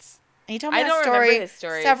once. And he told me I that don't remember story his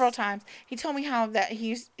stories. several times. He told me how that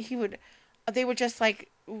they would just like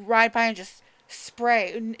ride by and just spray.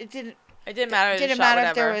 It didn't matter. didn't Shot matter if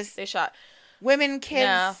whatever. there was They shot. women,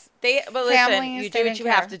 kids. No. But listen, families, you they do what didn't you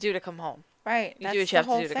have care. to do to come home. Right. You That's do what the you have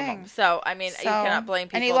whole to do to come thing. home. So, I mean, you cannot blame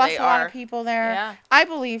people. And he lost They a lot are- of people there. Yeah. I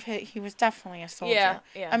believe he was definitely a soldier. Yeah,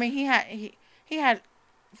 yeah. I mean, he had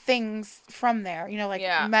things from there, like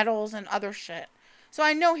Yeah. medals and other shit. So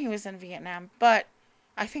I know he was in Vietnam, but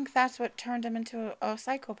I think that's what turned him into a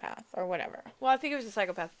psychopath or whatever. Well, I think he was a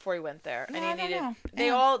psychopath before he went there, No, and I don't know. They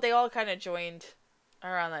Yeah. all kind of joined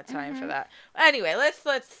around that time for that. Anyway, let's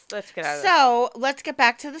get out of this. So let's get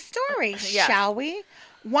back to the story, Yeah. shall we?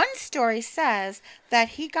 One story says that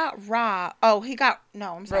he got robbed. Oh, he got...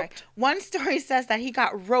 No, I'm sorry. Roped. One story says that he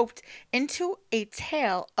got roped into a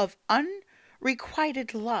tale of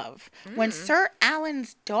unrequited love when Sir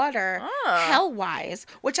Alan's daughter, Hellwise,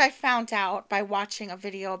 which I found out by watching a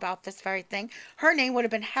video about this very thing, her name would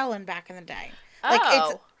have been Helen back in the day. Like,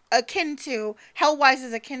 it's akin to... Hellwise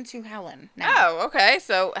is akin to Helen now. Oh, okay.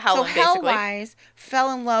 So Helen, So basically. Hellwise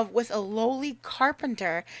fell in love with a lowly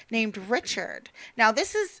carpenter named Richard. Now,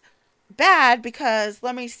 this is bad because,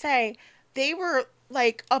 let me say, they were,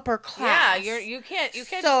 like, upper class. Yeah, you can't So,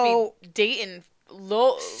 just be dating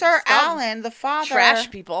low Sir Alan, the father...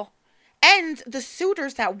 trash people. And the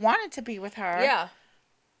suitors that wanted to be with her... Yeah.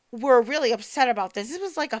 were really upset about this. This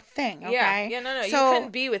was like a thing, okay? Yeah, no. So, you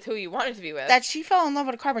couldn't be with who you wanted to be with. that she fell in love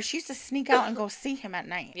with a carpenter. She used to sneak out and go see him at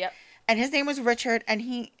night. Yep. And his name was Richard, and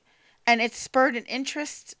it spurred an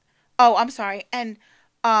interest. Oh, I'm sorry. And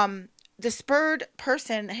the spurred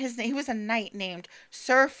person, he was a knight named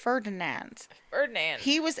Sir Ferdinand. Ferdinand.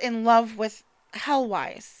 He was in love with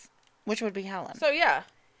Hellwise, which would be Helen. So yeah.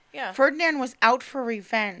 Yeah. Ferdinand was out for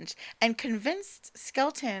revenge and convinced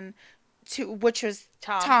Skelton which was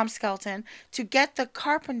Tom Skelton, to get the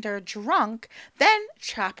carpenter drunk, then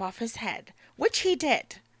chop off his head, which he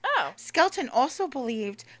did. Oh. Skelton also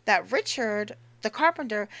believed that Richard, the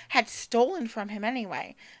carpenter, had stolen from him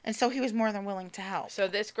anyway, and so he was more than willing to help. So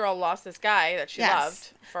this girl lost this guy that she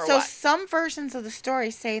loved for So what? some versions of the story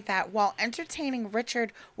say that while entertaining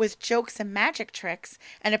Richard with jokes and magic tricks,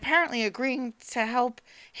 and apparently agreeing to help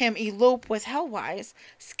him elope with Hellwise,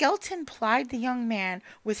 Skelton plied the young man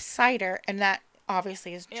with cider, and that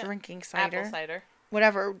obviously is drinking cider. Apple cider.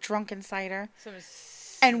 Whatever, drunken cider.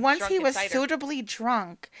 And once he was suitably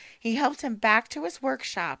drunk, he helped him back to his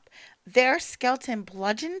workshop. There, Skelton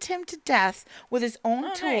bludgeoned him to death with his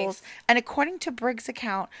own tools, and according to Briggs'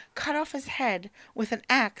 account, cut off his head with an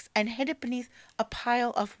axe and hid it beneath a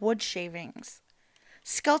pile of wood shavings.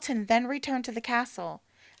 Skelton then returned to the castle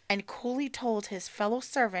and coolly told his fellow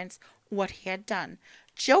servants what he had done,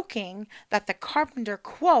 joking that the carpenter,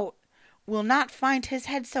 quote, will not find his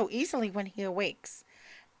head so easily when he awakes,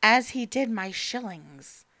 as he did my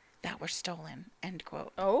shillings that were stolen, end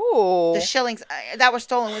quote. Oh. The shillings that were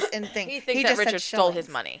stolen was in thing. He thinks that Richard stole his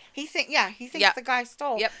money. He thinks the guy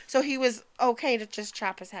stole. Yep. So he was okay to just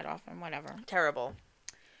chop his head off and whatever. Terrible.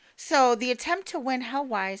 So the attempt to win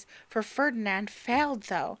Hellwise for Ferdinand failed,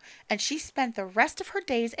 though, and she spent the rest of her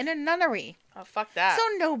days in a nunnery. Oh, fuck that. So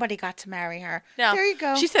nobody got to marry her. No. There you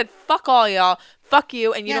go. She said, fuck all y'all. Fuck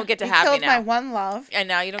you, and you don't get to have me now. You killed my one love. And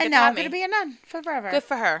now you don't get and to now have I'm me. going to be a nun forever. Good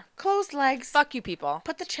for her. Closed legs. Fuck you, people.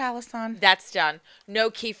 Put the chalice on. That's done.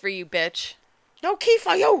 No key for you, bitch. No key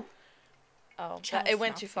for you. Oh, it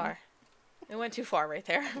went too far. It went too far right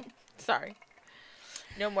there. Sorry.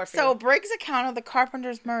 No more for So you. Briggs' account of the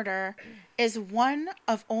carpenter's murder is one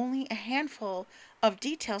of only a handful of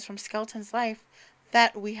details from Skelton's life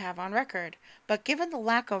that we have on record. But given the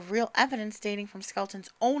lack of real evidence dating from Skelton's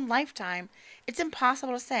own lifetime, it's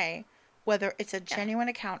impossible to say whether it's a genuine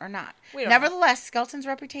account or not. Nevertheless, Skelton's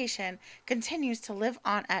reputation continues to live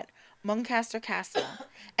on at Muncaster Castle.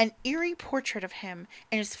 An eerie portrait of him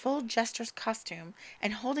in his full jester's costume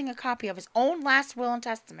and holding a copy of his own last will and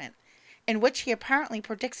testament, in which he apparently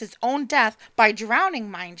predicts his own death by drowning,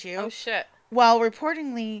 mind you. Oh, shit. While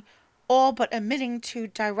reportedly all but admitting to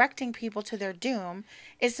directing people to their doom,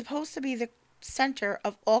 is supposed to be the center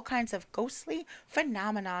of all kinds of ghostly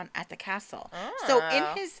phenomenon at the castle. Oh. So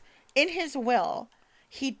in his will,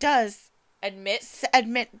 he does admit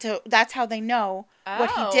to, that's how they know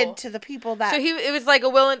what he did to the people that. So it was like a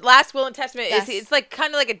last will and testament. Yes. It's like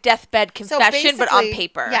kind of like a deathbed confession, but on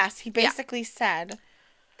paper. Yes, he basically said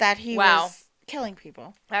that he was killing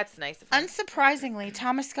people. That's nice of him. Unsurprisingly,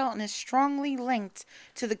 Thomas Skelton is strongly linked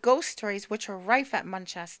to the ghost stories which are rife at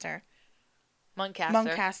Muncaster. With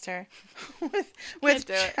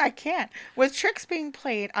tricks being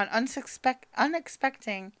played on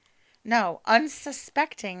unsuspecting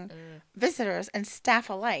visitors and staff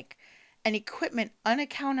alike, and equipment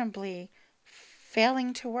unaccountably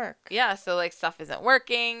failing to work. Yeah, so like stuff isn't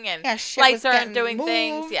working and lights aren't doing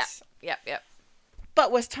things. Yeah. Yep. But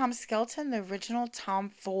was Tom Skelton the original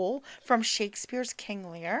Tom Fool from Shakespeare's King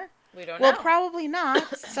Lear? We don't know. Well, probably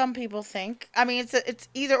not. Some people think. I mean, it's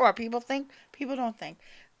either or. People think, people don't think.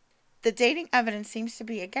 The dating evidence seems to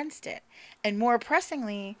be against it. And more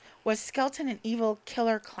pressingly, was Skelton an evil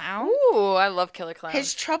killer clown? Ooh, I love killer clowns.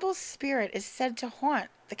 His troubled spirit is said to haunt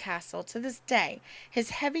the castle to this day.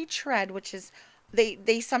 His heavy tread, which is,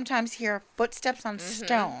 they sometimes hear footsteps on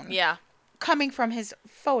stone. Yeah. Coming from his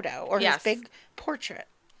photo or his big portrait.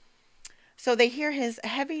 So they hear his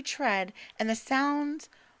heavy tread and the sound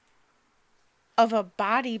of a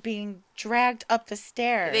body being dragged up the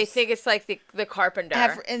stairs. They think it's like the carpenter.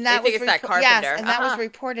 And that they think it's that carpenter. Yes, and that was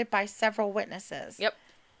reported by several witnesses. Yep.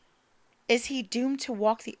 Is he doomed to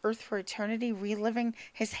walk the earth for eternity, reliving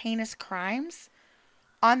his heinous crimes?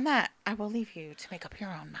 On that, I will leave you to make up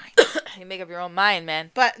your own mind. You make up your own mind,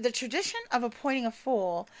 man. But the tradition of appointing a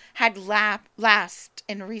fool had lapsed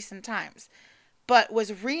in recent times, but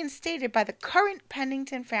was reinstated by the current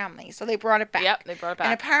Pennington family. So they brought it back. Yep, they brought it back.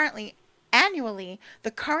 And apparently, annually,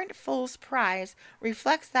 the current fool's prize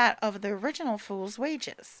reflects that of the original fool's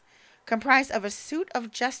wages, comprised of a suit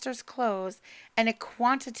of jester's clothes and a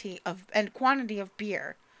quantity of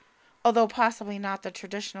beer, although possibly not the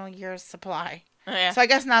traditional year's supply. Yeah. So I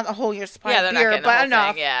guess not a whole year's supply of beer, but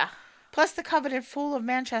enough. Thing, yeah. Plus the coveted Fool of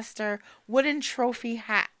Manchester wooden trophy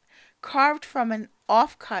hat, carved from an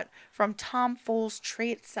offcut from Tom Foole's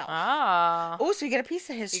tree itself. Ah. Oh, so you get a piece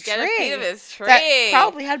of his tree. You get a piece of his tree. That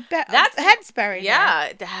probably had heads buried there. Yeah,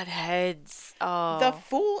 it had heads. Oh. The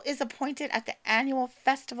Fool is appointed at the annual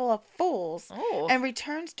Festival of Fools and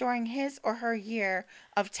returns during his or her year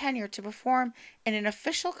of tenure to perform in an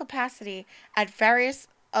official capacity at various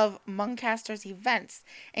of Muncaster's events,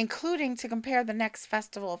 including to compare the next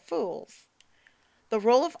Festival of Fools. The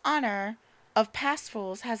roll of honor of past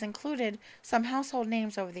fools has included some household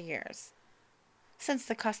names over the years, since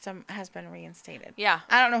the custom has been reinstated. Yeah.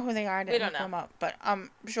 I don't know who they are. I didn't look them up, but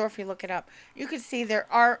I'm sure if you look it up, you could see there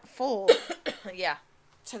are fools. Yeah.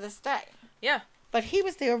 To this day. Yeah. But he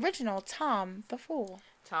was the original Tom the Fool.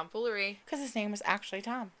 Tom Foolery. Because his name was actually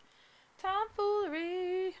Tom. Tom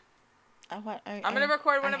Foolery. I'm going to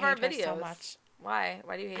record one of our videos. So much. Why?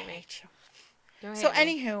 Why do you hate me? I hate you. So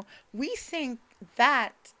anywho, we think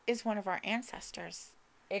that is one of our ancestors.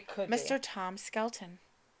 It could Mr. Tom Skelton.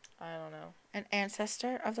 I don't know. An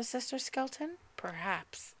ancestor of the sister Skelton?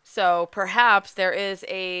 Perhaps. So perhaps there is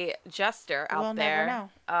a jester out we'll there. Never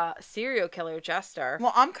know. Serial killer jester.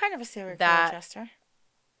 Well, I'm kind of a serial killer jester.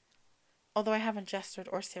 Although I haven't jestered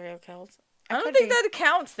or serial killed. I don't think that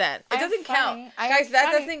counts then. It doesn't count. Guys,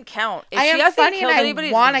 that doesn't count. If she hasn't killed anybody,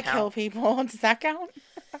 I want to kill people. Does that count?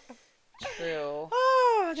 True.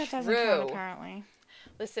 Oh, that doesn't count apparently.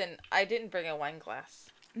 Listen, I didn't bring a wine glass.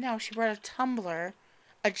 No, she brought a tumbler.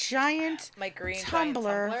 A giant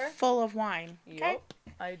tumbler full of wine. Okay? Yep,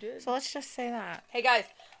 I did. So let's just say that. Hey guys,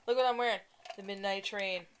 Look what I'm wearing. The Midnight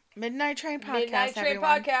Train. Midnight Train podcast. Midnight Train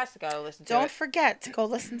everyone. podcast. Gotta listen to Don't it. forget to go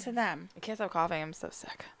listen to them. I can't stop coughing. I'm so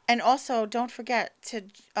sick. And also, don't forget to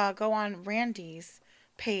go on Randy's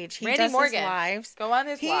page. He Randy does Morgan. his lives. Go on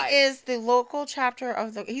his live. He is the local chapter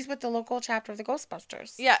of the. He's with the local chapter of the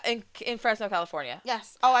Ghostbusters. Yeah, in Fresno, California.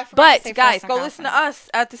 Yes. Oh, I forgot. But to say guys, Fresno, go listen to us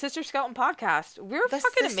at the Sister Skelton podcast. We're The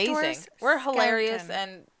fucking Sisters amazing. We're hilarious, Skelton.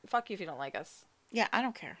 and fuck you if you don't like us. Yeah, I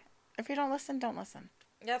don't care. If you don't listen, don't listen.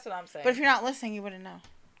 That's what I'm saying. But if you're not listening, you wouldn't know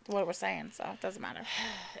what we're saying, so it doesn't matter.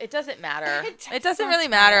 It doesn't matter. It It doesn't does really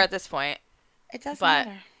matter matter. at this point. It doesn't But-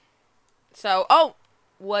 matter. So,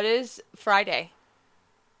 what is Friday?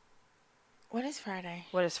 What is Friday?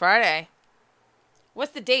 What is Friday?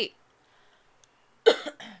 What's the date? I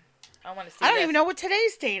want to see. I don't even know what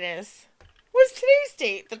today's date is. What's today's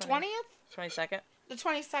date? The 20th? 22nd. The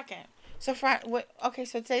 22nd. So okay,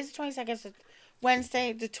 so today's the 22nd. So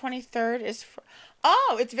Wednesday, the 23rd is.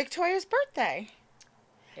 It's Victoria's birthday.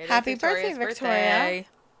 It is Happy Victoria's birthday, Victoria.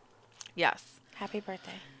 Yes. Happy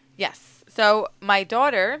birthday. Yes. So my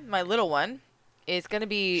daughter, my little one, is gonna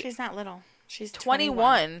be She's not little. She's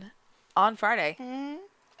 21 on Friday. Mm-hmm.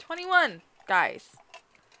 21, guys.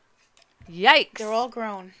 Yikes. They're all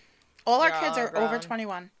grown. All our They're kids all are over grown.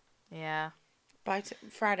 21. Yeah. By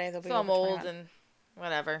Friday, they'll be So over I'm old 21. and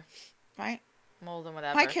whatever. Right? I'm old and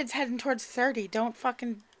whatever. My kid's heading towards 30. Don't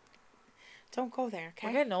go there, okay?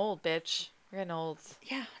 We're getting old, bitch. We're getting old.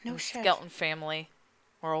 Yeah, no The shit. Skelton family.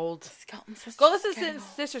 We're old. Skelton sisters. Go listen getting to old.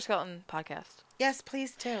 Sister Skelton podcast. Yes,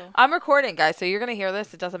 please do. I'm recording, guys, so you're going to hear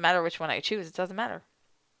this. It doesn't matter which one I choose. It doesn't matter.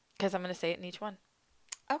 Because I'm going to say it in each one.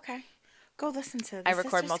 Okay. Go listen to the I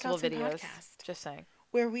record Sister multiple Skelton videos. podcast, Just saying.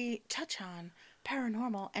 where we touch on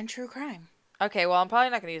paranormal and true crime. Okay, well, I'm probably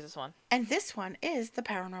not going to use this one. And this one is the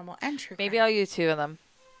paranormal and true Maybe crime. I'll use two of them.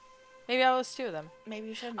 Maybe I'll use two of them. Maybe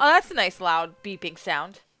you shouldn't. Oh, that's a nice loud beeping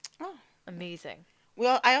sound. Oh. Amazing.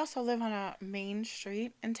 Well, I also live on a main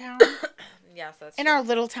street in town. Yes, that's In true. our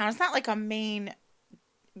little town. It's not like a main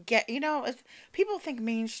people think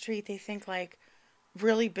Main Street, they think like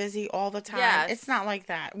really busy all the time. Yes. It's not like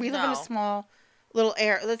that. We live in a No. small little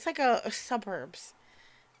area. It's like a suburbs.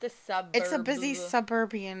 The suburb. It's a busy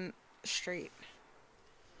suburban street.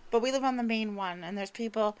 But we live on the main one, and there's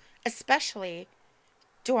people, especially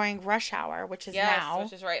during rush hour, which is now.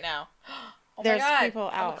 Which is right now. Oh There's my God, people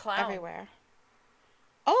I'm a out clown. everywhere.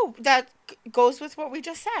 Oh, that goes with what we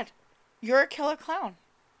just said. You're a killer clown.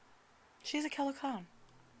 She's a killer clown.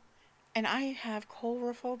 And I have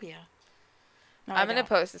coulrophobia. No, I'm going to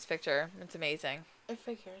post this picture. It's amazing. It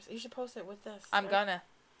figures. You should post it with this. I'm gonna.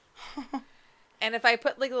 And if I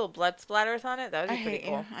put like little blood splatters on it, that would I be pretty hate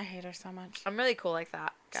cool. you. I hate her so much. I'm really cool like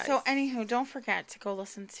that, guys. So, anywho, don't forget to go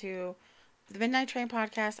listen to the Midnight Train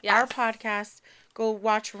podcast, Yes. our podcast. Go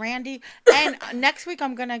watch Randy. And next week,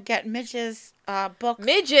 I'm going to get Midge's book.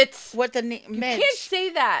 Midgets. What the name? You Midge. can't say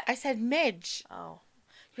that. I said Midge. Oh.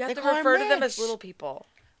 You have They to call her refer to them as Midge. little people.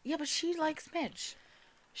 Yeah, but she likes Midge.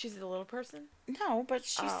 She's a little person? No, but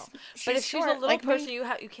she's. Oh. she's But if she's a short, little like person, me. you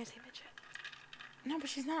can't say midget. No, but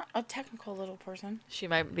she's not a technical little person. She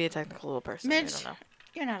might be a technical little person. I Midge, don't know.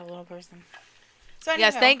 you're not a little person. So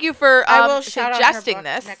Yes, anyhow, thank you for I will shout out her suggesting book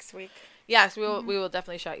this. next week. Yes, we will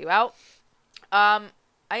definitely shout you out.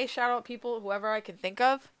 I shout out people, whoever I can think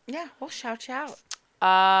of. Yeah, we'll shout you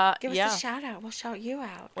out. Give yeah. us a shout out. We'll shout you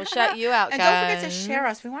out. We'll shout you out, And guys. don't forget to share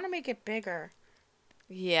us. We want to make it bigger.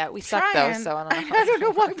 Yeah, we suck though, Trying. so I don't know. I don't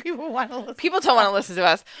know why people want to listen. People don't want to listen to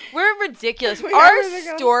us. We're ridiculous. We Our are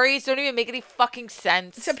ridiculous. stories don't even make any fucking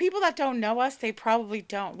sense. So people that don't know us, they probably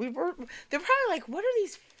don't. They're probably like, what are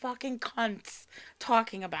these fucking cunts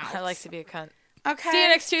talking about? I like to be a cunt. Okay. See you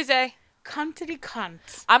next Tuesday. Cuntity cunt.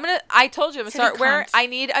 I told you I'm gonna City start wearing. cunt. I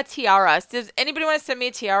need a tiara. Does anybody want to send me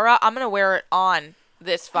a tiara? I'm gonna wear it on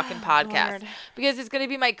this fucking podcast Lord. because it's gonna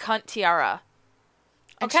be my cunt tiara.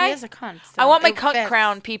 And Okay? she is a cunt. I so want my it cunt fits.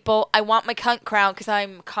 crown, people. I want my cunt crown because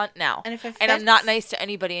I'm cunt now, And if it I'm not fits, nice to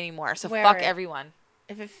anybody anymore. So wear fuck it. everyone.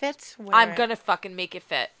 If it fits, wear I'm it. gonna fucking make it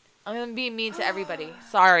fit. I'm gonna be mean to everybody.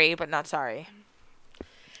 Sorry, but not sorry.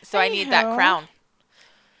 So I need that Anywho. crown.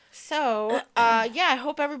 So, yeah, I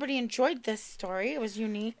hope everybody enjoyed this story. It was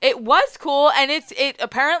unique. It was cool, and it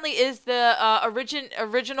apparently is the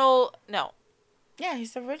original. No, Yeah,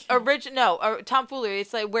 he's the original. Tom Foolery.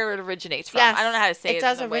 It's like where it originates from. Yes, I don't know how to say it. It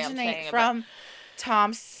does the way I'm saying originate it, from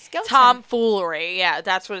Tom Skelton. but Tom Foolery. Yeah,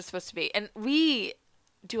 that's what it's supposed to be. And we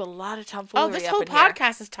do a lot of Tom Foolery. Oh, this up whole in here.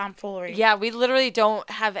 podcast is Tom Foolery. Yeah, we literally don't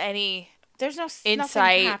have any There's no nothing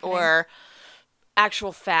insight happening. or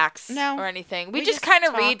actual facts No, or anything. We we just just kind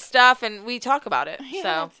of talk. read stuff and we talk about it. Yeah,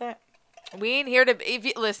 So that's it. we ain't here to.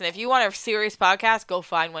 If you want a serious podcast, go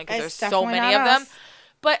find one because It's there's so definitely many not of them. us.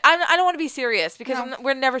 But I don't want to be serious because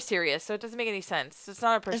we're never serious, so it doesn't make any sense. It's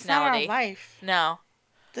not our personality. It's not our life. No.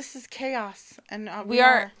 This is chaos, and we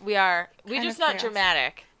are. We're just not chaos.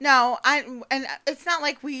 dramatic. No, and it's not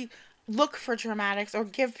like we look for dramatics or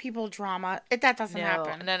give people drama. That doesn't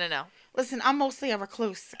happen. No. Listen, I'm mostly a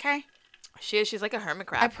recluse, okay? She's like a hermit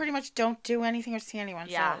crab. I pretty much don't do anything or see anyone,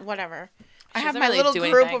 so whatever. I have my really little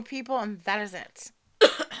group of people, and that is it.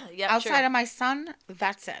 Outside of my son,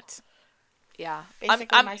 that's it. Yeah. Basically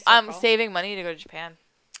I'm saving money to go to Japan.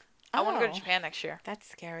 I want to go to Japan next year. That's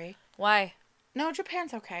scary. Why? No,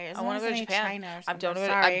 Japan's okay. I want to go to Japan. China I'm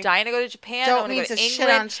dying to go to Japan. Don't I want to mean go to to England. shit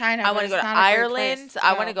on China. I want to go to Ireland.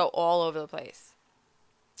 I want to go all over the place.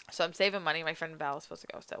 So I'm saving money. My friend Val is supposed to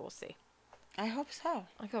go, so we'll see. I hope so.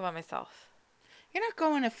 I'll go by myself. You're not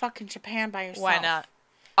going to fucking Japan by yourself. Why not?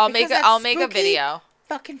 I'll make a video.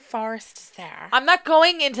 Fucking forest is there. I'm not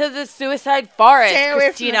going into the suicide forest, Stay away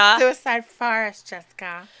Christina. from the suicide forest,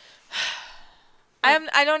 Jessica.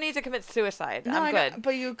 I don't need to commit suicide. No, I'm good.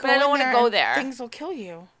 But you go I don't want to go there. Things will kill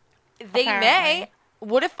you. They may.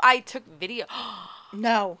 What if I took video?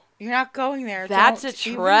 No, you're not going there. That's a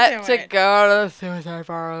threat to go to the suicide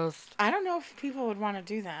forest. I don't know if people would want to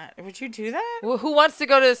do that. Would you do that? Well, who wants to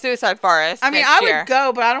go to the suicide forest? I mean, I would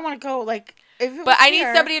go, but I don't want to go like. But I need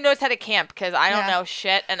somebody who knows how to camp because I don't know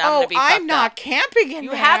shit, and I'm gonna be fucked up. I'm not camping in there.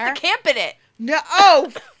 You have to camp in it. No,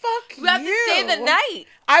 fuck you. You have to stay the night.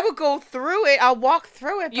 I would go through it. I'll walk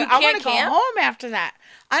through it, but I want to go camp? home after that.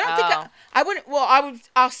 I don't think I wouldn't. Well,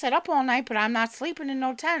 I'll set up all night, but I'm not sleeping in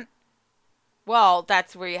no tent. Well,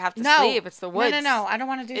 that's where you have to sleep. It's the woods. No. I don't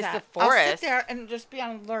want to do that. It's the forest. I'll sit there and just be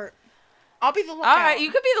on alert. I'll be the lookout. All right,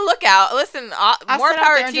 you could be the lookout. Listen, more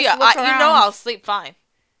power to you. You know I'll sleep fine.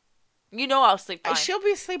 You know I'll sleep fine. She'll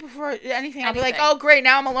be asleep before anything. I'll be like, oh, great,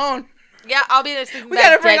 now I'm alone. Yeah, I'll be in a sleeping bed. We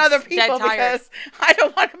gotta bring other people because I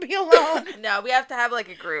don't want to be alone. No, we have to have like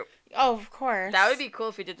a group. Oh, of course. That would be cool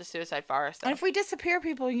if we did the suicide forest. Though. And if we disappear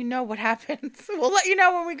people, you know what happens. We'll let you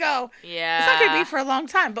know when we go. Yeah. It's not going to be for a long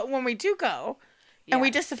time, but when we do go and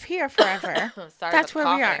we disappear forever, that's where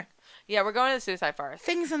we are. Yeah, we're going to the suicide forest.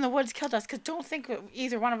 Things in the woods killed us because don't think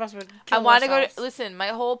either one of us would I kill want ourselves. to go to... Listen, my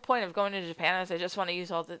whole point of going to Japan is I just want to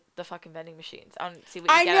use all the fucking vending machines. I want to see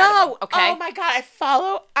what you get out of them, okay? Oh, my God.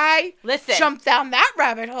 I jumped down that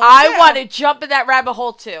rabbit hole, I want to jump in that rabbit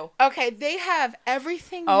hole, too. Okay, they have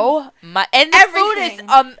everything. Oh, my... And the food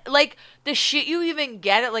is, like, the shit you even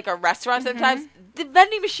get at, like, a restaurant sometimes. The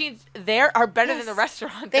vending machines there are better than the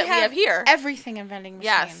restaurant that we have here. Everything in vending machines.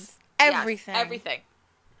 Yes. Everything. Yes, everything.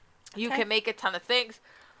 You can make a ton of things.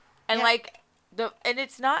 And like and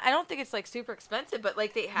it's not, I don't think it's like super expensive, but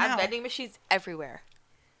like they have vending machines everywhere.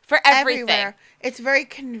 For everything. Everywhere. It's very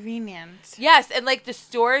convenient. Yes, and like the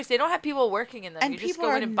stores, they don't have people working in them. And you just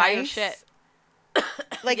go in and buy your shit.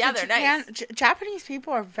 Like they're nice. Japanese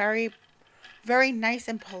people are very, very nice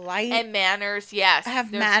and polite. And manners, yes. They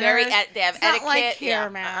have manners. They have it's etiquette. Not like here,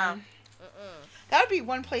 man. That would be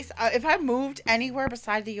one place. If I moved anywhere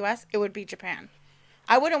beside the U.S., it would be Japan.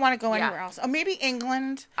 I wouldn't want to go anywhere else. Or maybe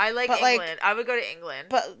England. I like England. I would go to England.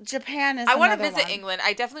 But Japan is I want to visit England.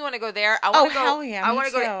 I definitely want to go there. I want to go, hell yeah, I want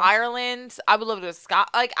to go to Ireland. I would love to go to Scotland.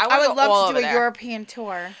 Like, I would love to do a European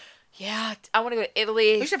tour. Yeah. I want to go to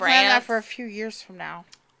Italy, We should France. plan that for a few years from now.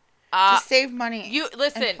 To save money. You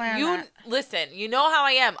listen. You know how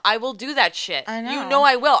I am. I will do that shit. I know. You know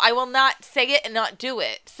I will. I will not say it and not do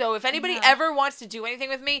it. So if anybody ever wants to do anything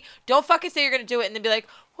with me, don't fucking say you're gonna do it and then be like,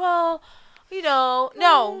 well, you know,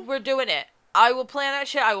 no, we're doing it. I will plan that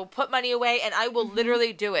shit. I will put money away and I will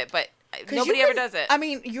literally do it. But nobody ever does it. I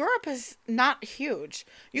mean, Europe is not huge.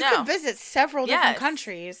 You can visit several different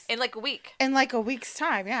countries in like a week. In like a week's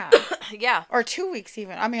time, yeah. Yeah. Or 2 weeks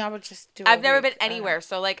even. I mean, I would just do. I've never been anywhere,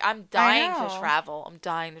 so like I'm dying to travel. I'm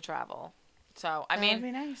dying to travel. So I mean, that'd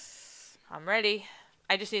be nice. I'm ready.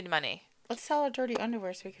 I just need money. Let's sell our dirty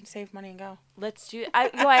underwear so we can save money and go. Let's do.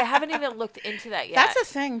 I haven't even looked into that yet. That's a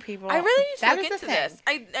thing, people. I really need to look into this.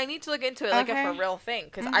 I need to look into it like a for real thing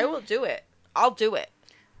because I will do it. I'll do it.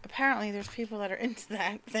 Apparently, there's people that are into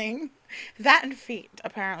that thing. That and feet,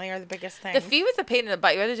 apparently, are the biggest things. The feet was a pain in the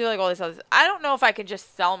butt. You have to do like all this other. I don't know if I could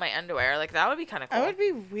just sell my underwear. Like that would be kind of cool. That would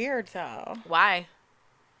be weird, though. Why?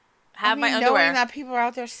 Have my underwear. Knowing that people are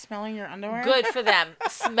out there smelling your underwear. Good for them.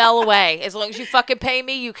 Smell away. As long as you fucking pay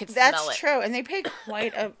me, you can smell it. That's true, and they pay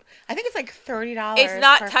quite a. I think it's like $30. It's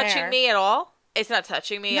not touching me at all. It's not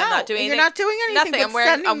touching me. No, I'm not doing anything. You're not doing anything.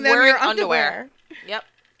 Nothing. I'm wearing underwear. Yep.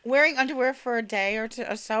 Wearing underwear for a day or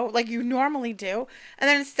so, like you normally do, and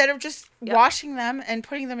then instead of just washing them and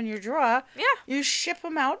putting them in your drawer, you ship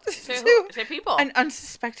them out to people. An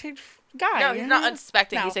unsuspecting guy. No, he's not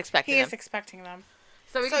unsuspecting. No, he's expecting them. He is expecting them.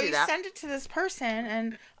 So we can do that. So you send it to this person,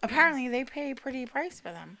 and apparently they pay a pretty price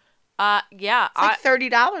for them. Yeah. It's like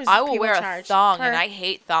 $30. I will wear a thong, and I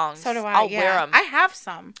hate thongs. So do I. I'll wear them. I have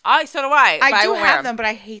some. So do I. I do have them, but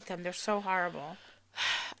I hate them. They're so horrible.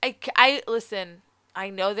 I listen. I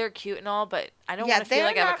know they're cute and all, but I don't want to feel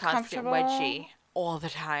like I have a constant wedgie all the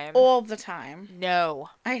time. All the time. No.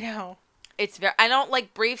 I know. I don't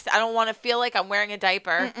like briefs. I don't want to feel like I'm wearing a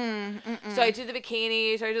diaper. So I do the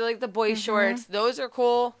bikinis, or I do like the boy shorts. Those are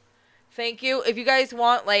cool. Thank you. If you guys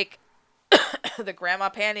want like the grandma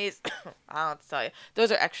panties, I don't have to tell you.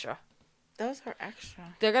 Those are extra. Those are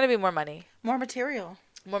extra. They're going to be more money. More material.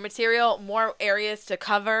 More material, more areas to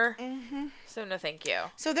cover. So no thank you.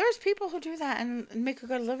 So there's people who do that and make a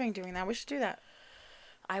good living doing that. We should do that.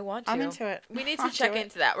 I want to. I'm into it. We need to check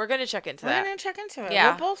into that. We're going to check into that. We're going to check into it.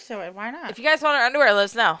 Yeah. We'll both do it. Why not? If you guys want our underwear, let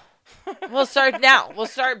us know. We'll start now. We'll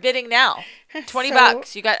start bidding now.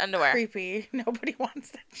 $20. You got underwear. Creepy. Nobody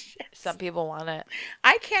wants that shit. Some people want it.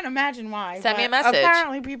 I can't imagine why. Send me a message.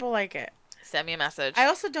 Apparently people like it. Send me a message. I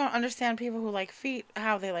also don't understand people who like feet,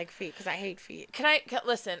 how they like feet, because I hate feet.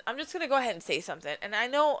 Listen, I'm just going to go ahead and say something. And I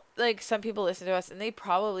know, like, some people listen to us, and they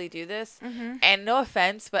probably do this. And no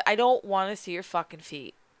offense, but I don't want to see your fucking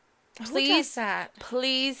feet. Please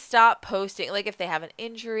stop posting. Like, if they have an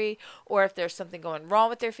injury or if there's something going wrong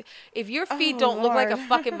with their feet. If your feet don't look like a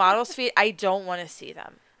fucking model's feet, I don't want to see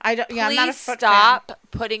them. I'm not a foot stop fan.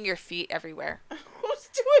 Putting your feet everywhere. Who's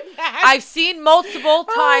doing that? I've seen multiple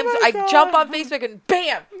times. I jump on Facebook and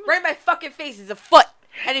bam, right in my fucking face is a foot.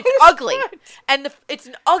 And it's ugly. Foot? And it's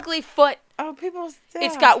an ugly foot. Oh, people.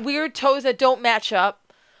 It's got weird toes that don't match up.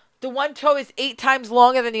 The one toe is 8 times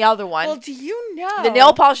longer than the other one. Well, do you know? The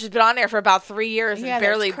nail polish has been on there for about 3 years and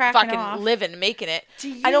barely fucking off. living, making it.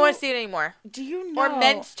 I don't want to see it anymore. Do you know? Or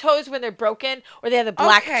men's toes when they're broken or they have the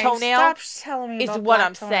black toenail. Stop telling me is about what black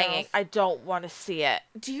I'm toenails. saying. I don't want to see it.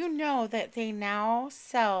 Do you know that they now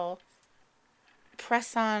sell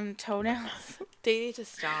press-on toenails? They need to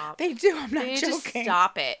stop. They do. I'm not they need joking. to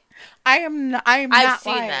stop it. I've not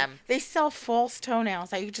seen lying. them. They sell false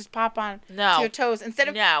toenails that you just pop on to No. your toes instead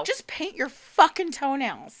of No. just paint your fucking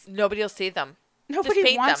toenails. Nobody will see them. Nobody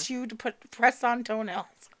paint wants them. you to put press-on toenails.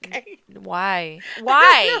 Okay. Why?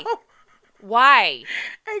 Why? No, Why?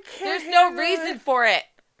 I can't. There's no handle reason it. for it.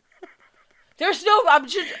 There's no. I'm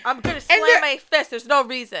gonna slam my fist. There's no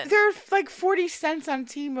reason. They're like 40 cents on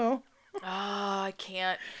Temu. Oh, I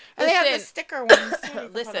can't. And they have the sticker ones. Too,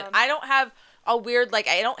 Listen, I don't have a weird, like,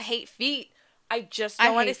 I don't hate feet. I just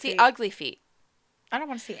don't want to see ugly feet. I don't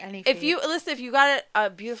want to see any feet. If you got a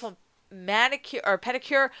beautiful manicure or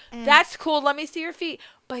pedicure, that's cool. Let me see your feet.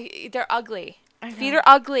 But they're ugly. Feet are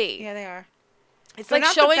ugly. Yeah, they are. It's They're like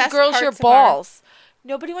not the showing best girls your parts of balls.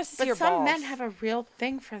 Nobody wants to see your But some balls. men have a real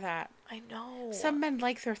thing for that. I know. Some men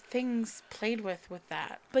like their things played with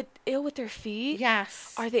that. But ew, with their feet?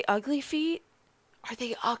 Yes. Are they ugly feet? Are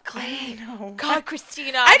they ugly? I don't know. God,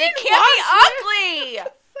 Christina, I they didn't can't be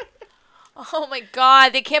ugly. Oh my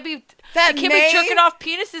God, they can't be. They can't be jerking off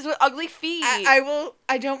penises with ugly feet.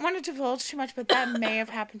 I don't want to divulge too much, but that may have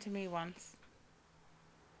happened to me once.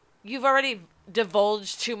 You've already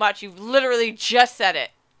divulged too much. You've literally just said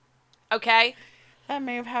it. Okay? That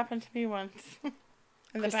may have happened to me once.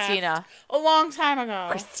 In the Christina. past. A long time ago.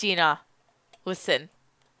 Christina, listen.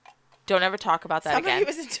 Don't ever talk about that Somebody again.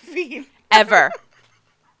 was into feet. Ever.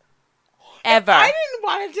 Ever. If I didn't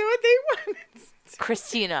want to do it, they wanted to.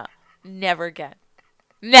 Christina, never again.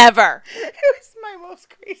 Never. It was my most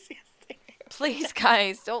craziest thing. Please,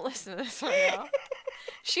 guys, don't listen to this right now.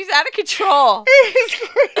 She's out of control. It is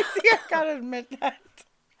crazy. I gotta admit that.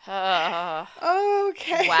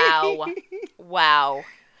 Okay. Wow. Wow.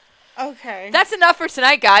 Okay. That's enough for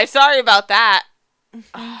tonight, guys. Sorry about that.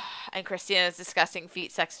 And Christina's disgusting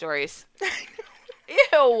feet sex stories.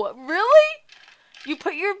 Ew. Really? You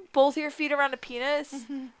put both your feet around a penis?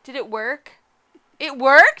 Did it work? It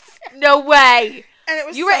worked? No way. And it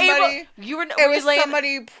was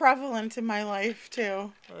somebody prevalent in my life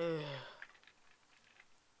too.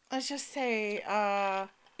 Let's just say,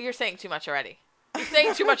 You're saying too much already. You're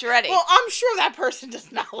saying too much already. Well, I'm sure that person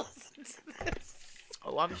does not listen to this.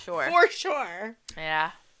 Oh, I'm sure. For sure.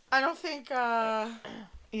 Yeah. I don't think,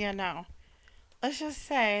 yeah, no. Let's just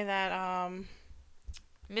say that,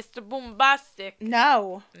 Mr. Boombastic.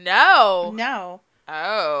 No. No. No.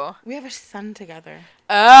 Oh. We have a son together.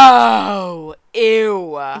 Oh.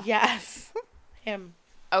 Ew. Yes. Him.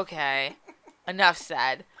 Okay. Enough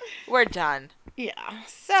said. We're done. Yeah.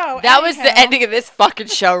 So that was the ending of this fucking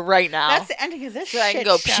show right now. That's the ending of this so I can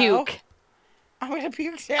go puke. I'm gonna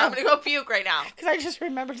puke too. I'm gonna go puke right now. Because I just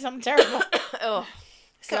remembered something terrible. Ugh.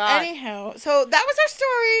 So God. anyhow, so that was our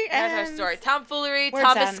story. That's our story. Tom Foolery, we're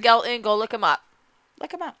Thomas done. Skelton. Go look him up.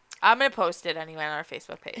 Look him up. I'm going to post it anyway on our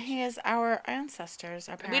Facebook page. He is our ancestors,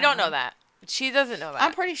 apparently. We don't know that. She doesn't know that.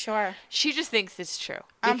 I'm pretty sure. She just thinks it's true.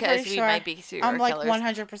 I'm Because pretty we sure. might be serial I'm like killers.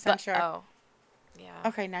 100% sure. Oh. Yeah.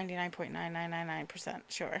 Okay, 99.9999%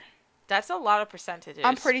 sure. That's a lot of percentages.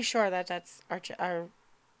 I'm pretty sure that's our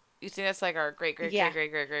You think that's like our great.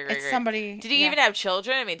 It's somebody. Did he even have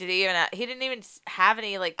children? I mean, did he even he didn't even have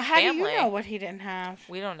any, like, How family. do you know what he didn't have?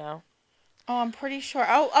 We don't know. Oh, I'm pretty sure.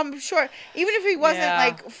 Oh, I'm sure. Even if he wasn't,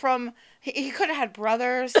 like, from... He could have had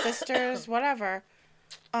brothers, sisters, whatever.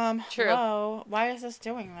 True. Hello? Why is this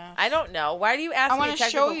doing this? I don't know. Why do you ask me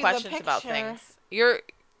technical questions about things? Your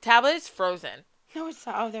tablet is frozen. No, it's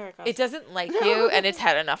not. Oh, there it goes. It doesn't like you, and it's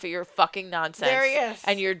had enough of your fucking nonsense. There he is.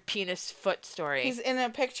 And your penis foot story. He's in a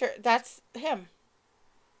picture. That's him.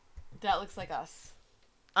 That looks like us.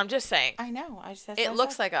 I'm just saying. I know. It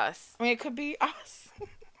looks like us. I mean, it could be us.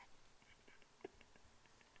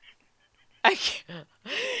 I can't.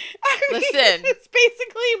 Listen. It's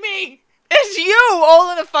basically me. It's you,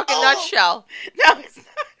 all in a fucking nutshell. No, it's not.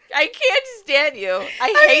 I can't stand you.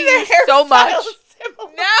 I hate you so much.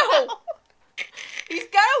 No. He's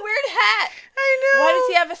got a weird hat. I know. Why does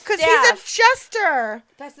he have a staff? Because he's a jester.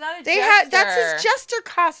 That's not a jester. That's his jester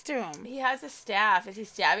costume. He has a staff. Is he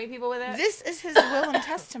stabbing people with it? This is his will and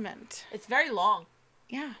testament. It's very long.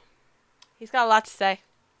 Yeah. He's got a lot to say.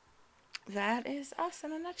 That is us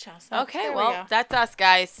in a nutshell. So okay, well, that's us,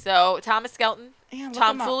 guys. So, Thomas Skelton,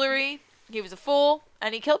 Tom Foolery, he was a fool,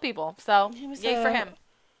 and he killed people. So, yay for him.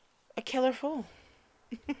 A killer fool.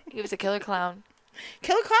 He was a killer clown.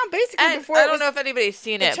 Killer clown, basically. And before I don't know if anybody's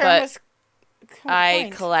seen it, but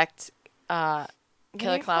I collect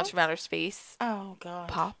killer clowns from outer space. Oh, God.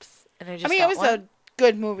 Pops. And I mean, it was a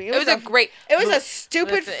good movie. It was a great... It was a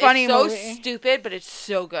stupid, funny movie. It's so stupid, but it's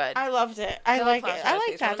so good. I loved it. I like it. I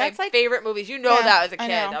like that. That's my favorite movies. You know that as a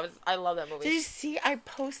kid. I love that movie. Did you see I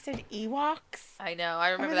posted Ewoks? I know. I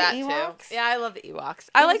remember that, too. Yeah, I love the Ewoks.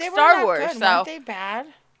 I like Star Star Wars, good. Weren't they bad?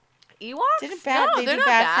 Ewoks? No, they're not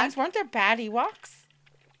bad things. Weren't there bad Ewoks?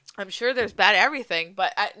 I'm sure there's bad everything,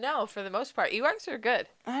 but no, for the most part, Ewoks are good.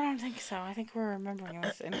 I don't think so. I think we're remembering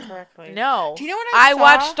this incorrectly. No. Do you know what I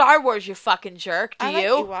watch Star Wars, you fucking jerk. Do you?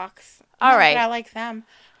 I like Ewoks. All right. But I like them.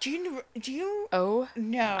 Do you? Oh.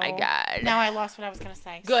 No. My God. Now I lost what I was going to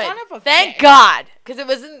say. Good. Son of a Thank bitch. God. Because it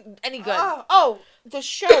wasn't any good. Oh, the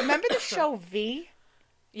show. Remember the show V?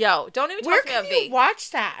 Yo, don't even talk to me about V. Where can you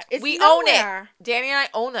watch that? We own it. Danny and I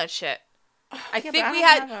own that shit. I think we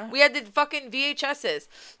had the fucking VHSs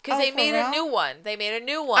because they made a new one. They made a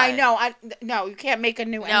new one. I know. No, you can't make a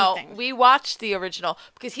new anything. No, we watched the original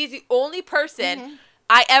because he's the only person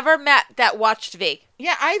I ever met that watched V.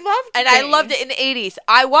 Yeah, I loved it. And I loved it in the 80s.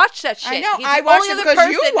 I watched that shit. I know. He's I the watched only it other because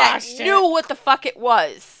person you watched that it. knew what the fuck it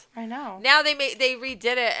was. I know. Now they redid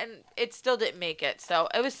it and it still didn't make it. So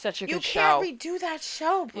it was such a good show. You can't redo that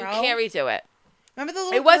show, bro. You can't redo it. Remember the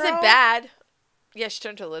little It wasn't bad. Yeah, she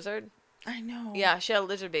turned to a lizard. I know. Yeah, she had a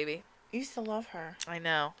lizard baby. I used to love her. I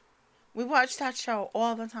know. We watched that show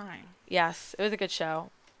all the time. Yes, it was a good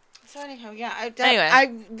show. So anyhow, yeah.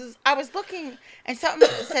 I was looking and something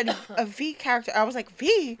said a V character. I was like,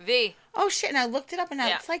 V? V. Oh, shit. And I looked it up and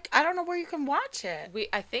it's like, I don't know where you can watch it.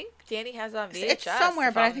 I think Danny has it on VHS. It's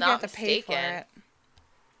somewhere, but I think you have to pay for it.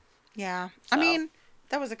 Yeah. So. I mean,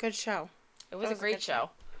 that was a good show. It was a great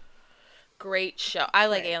show. Great show. I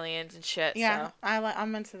like aliens and shit. Yeah, so.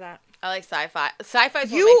 I'm into that. I like sci-fi.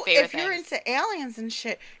 Sci-fi's one of my favorite things. If you're into aliens and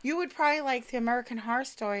shit, you would probably like the American Horror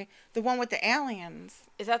Story, the one with the aliens.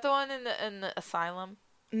 Is that the one in the asylum?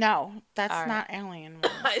 No, that's not alien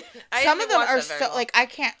ones. I Some of them are so like I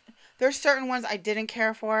can't. There's certain ones I didn't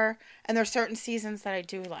care for, and there's certain seasons that I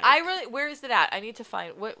do like. Where is it at? I need to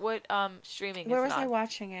find what streaming. Where was I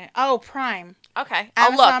watching it? Oh, Prime. Okay,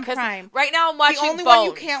 Amazon Prime. Right now I'm watching. The only one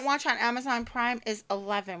you can't watch on Amazon Prime is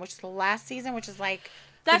 11, which is the last season, which is like.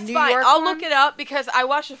 That's fine. I'll look it up because I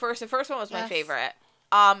watched the first. The first one was my favorite.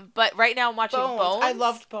 But right now I'm watching Bones. I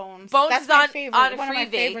loved Bones. Bones That's is on one of my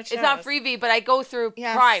Freevee. It's on Freevee, but I go through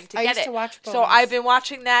Prime to get it. I used to watch Bones. So I've been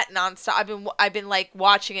watching that nonstop. I've been like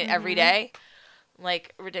watching it every day,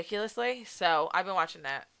 like ridiculously. So I've been watching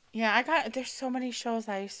that. Yeah, there's so many shows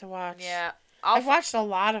I used to watch. Yeah. I've watched a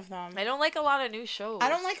lot of them. I don't like a lot of new shows. I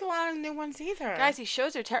don't like a lot of new ones either. Guys, these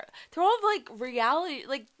shows are terrible. They're all like reality.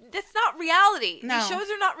 Like, that's not reality. No. These shows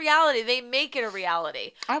are not reality. They make it a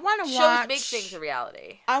reality. I want to watch... Shows make things a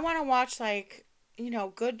reality. I want to watch, like,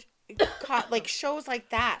 good... like, shows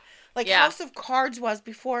like that. Like, House of Cards was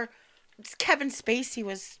before Kevin Spacey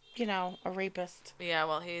was, a rapist. Yeah,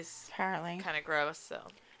 well, he's... Apparently. Kind of gross, so...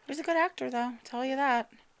 He was a good actor, though. I'll tell you that.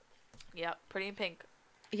 Yep, Pretty in Pink.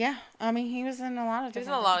 Yeah, I mean, he was in a lot of different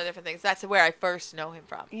He was in a lot of different things. That's where I first know him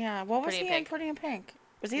from. Yeah, what was Pretty he in in Pretty in Pink?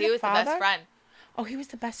 Was he He the was father? the best friend. Oh, he was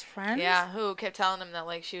the best friend? Yeah, who kept telling him that,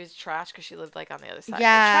 like, she was trash because she lived, like, on the other side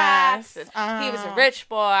yes. of the tracks. He was a rich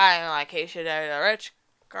boy, and, like, he should have a rich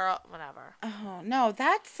girl, whatever. Oh, no,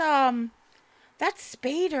 that's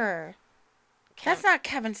Spader. That's not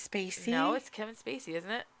Kevin Spacey. No, it's Kevin Spacey,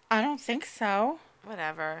 isn't it? I don't think so.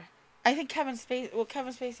 Whatever. I think Kevin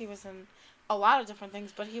Spacey was in a lot of different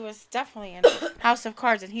things, but he was definitely in House of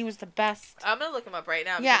Cards, and he was the best. I'm going to look him up right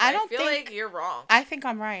now. Yeah, I feel like you're wrong. I think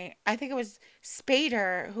I'm right. I think it was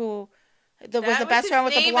Spader who was the was best his friend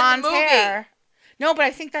with the name in blonde the movie. hair. No, but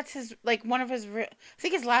I think that's his, like, one of his, I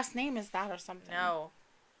think his last name is that or something. No.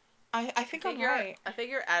 I think I'm right. I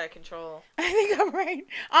think you're out of control. I think I'm right.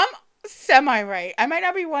 I'm semi-right. I might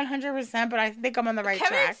not be 100%, but I think I'm on the right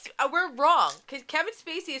track. We're wrong. Because Kevin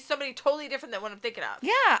Spacey is somebody totally different than what I'm thinking of.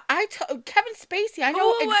 Yeah, Kevin Spacey. I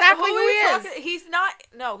know exactly who he is. He's not.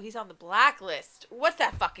 No, he's on the blacklist. What's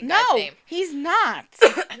that fucking guy's name? He's not.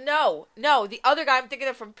 No. The other guy I'm thinking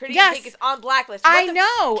of from Pretty in Pink is on blacklist. I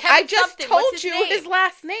know. I just told you his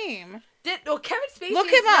last name. Kevin Spacey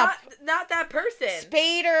Look him up. Not that person.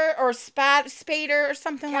 Spader or Spader or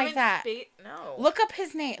something like that. No. Look up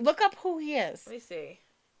his name. Look up who he is. Let me see.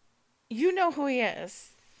 You know who he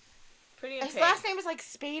is. Pretty in Pink. His last name is like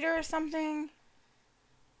Spader or something.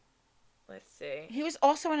 Let's see. He was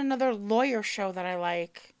also in another lawyer show that I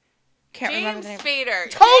like. Can't remember the name.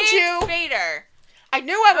 Spader. James Spader. I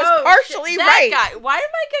knew I was partially right. That guy. Why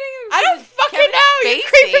am I getting? I don't fucking Kevin know. Spacey? You're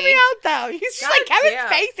creeping me out though. He's just like Kevin damn.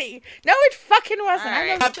 Spacey. No, it fucking wasn't. All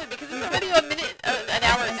right. I know. Because it's already a minute, an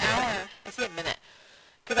hour. I say a minute.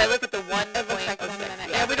 Because I look at the 1 It looks like 1 minute.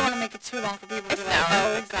 Yeah. Yeah, we don't want to make it too long for people to be like,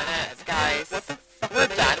 Oh, exactly. guys. What the fuck? We're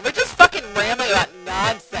done. We're just fucking rambling about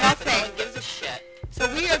nonsense. Nothing. No one gives a shit. So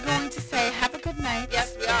we are going to say have a good night.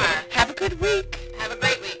 Yes, we are. Have a good week. Have a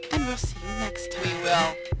great week. And we'll see you next time. We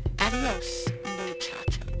will. Adios,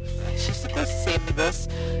 muchachos. She's supposed to say this.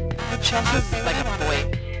 Muchachos is like a boy.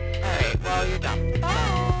 Alright, well, you're done.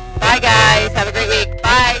 Bye. Bye, guys. Have a great week.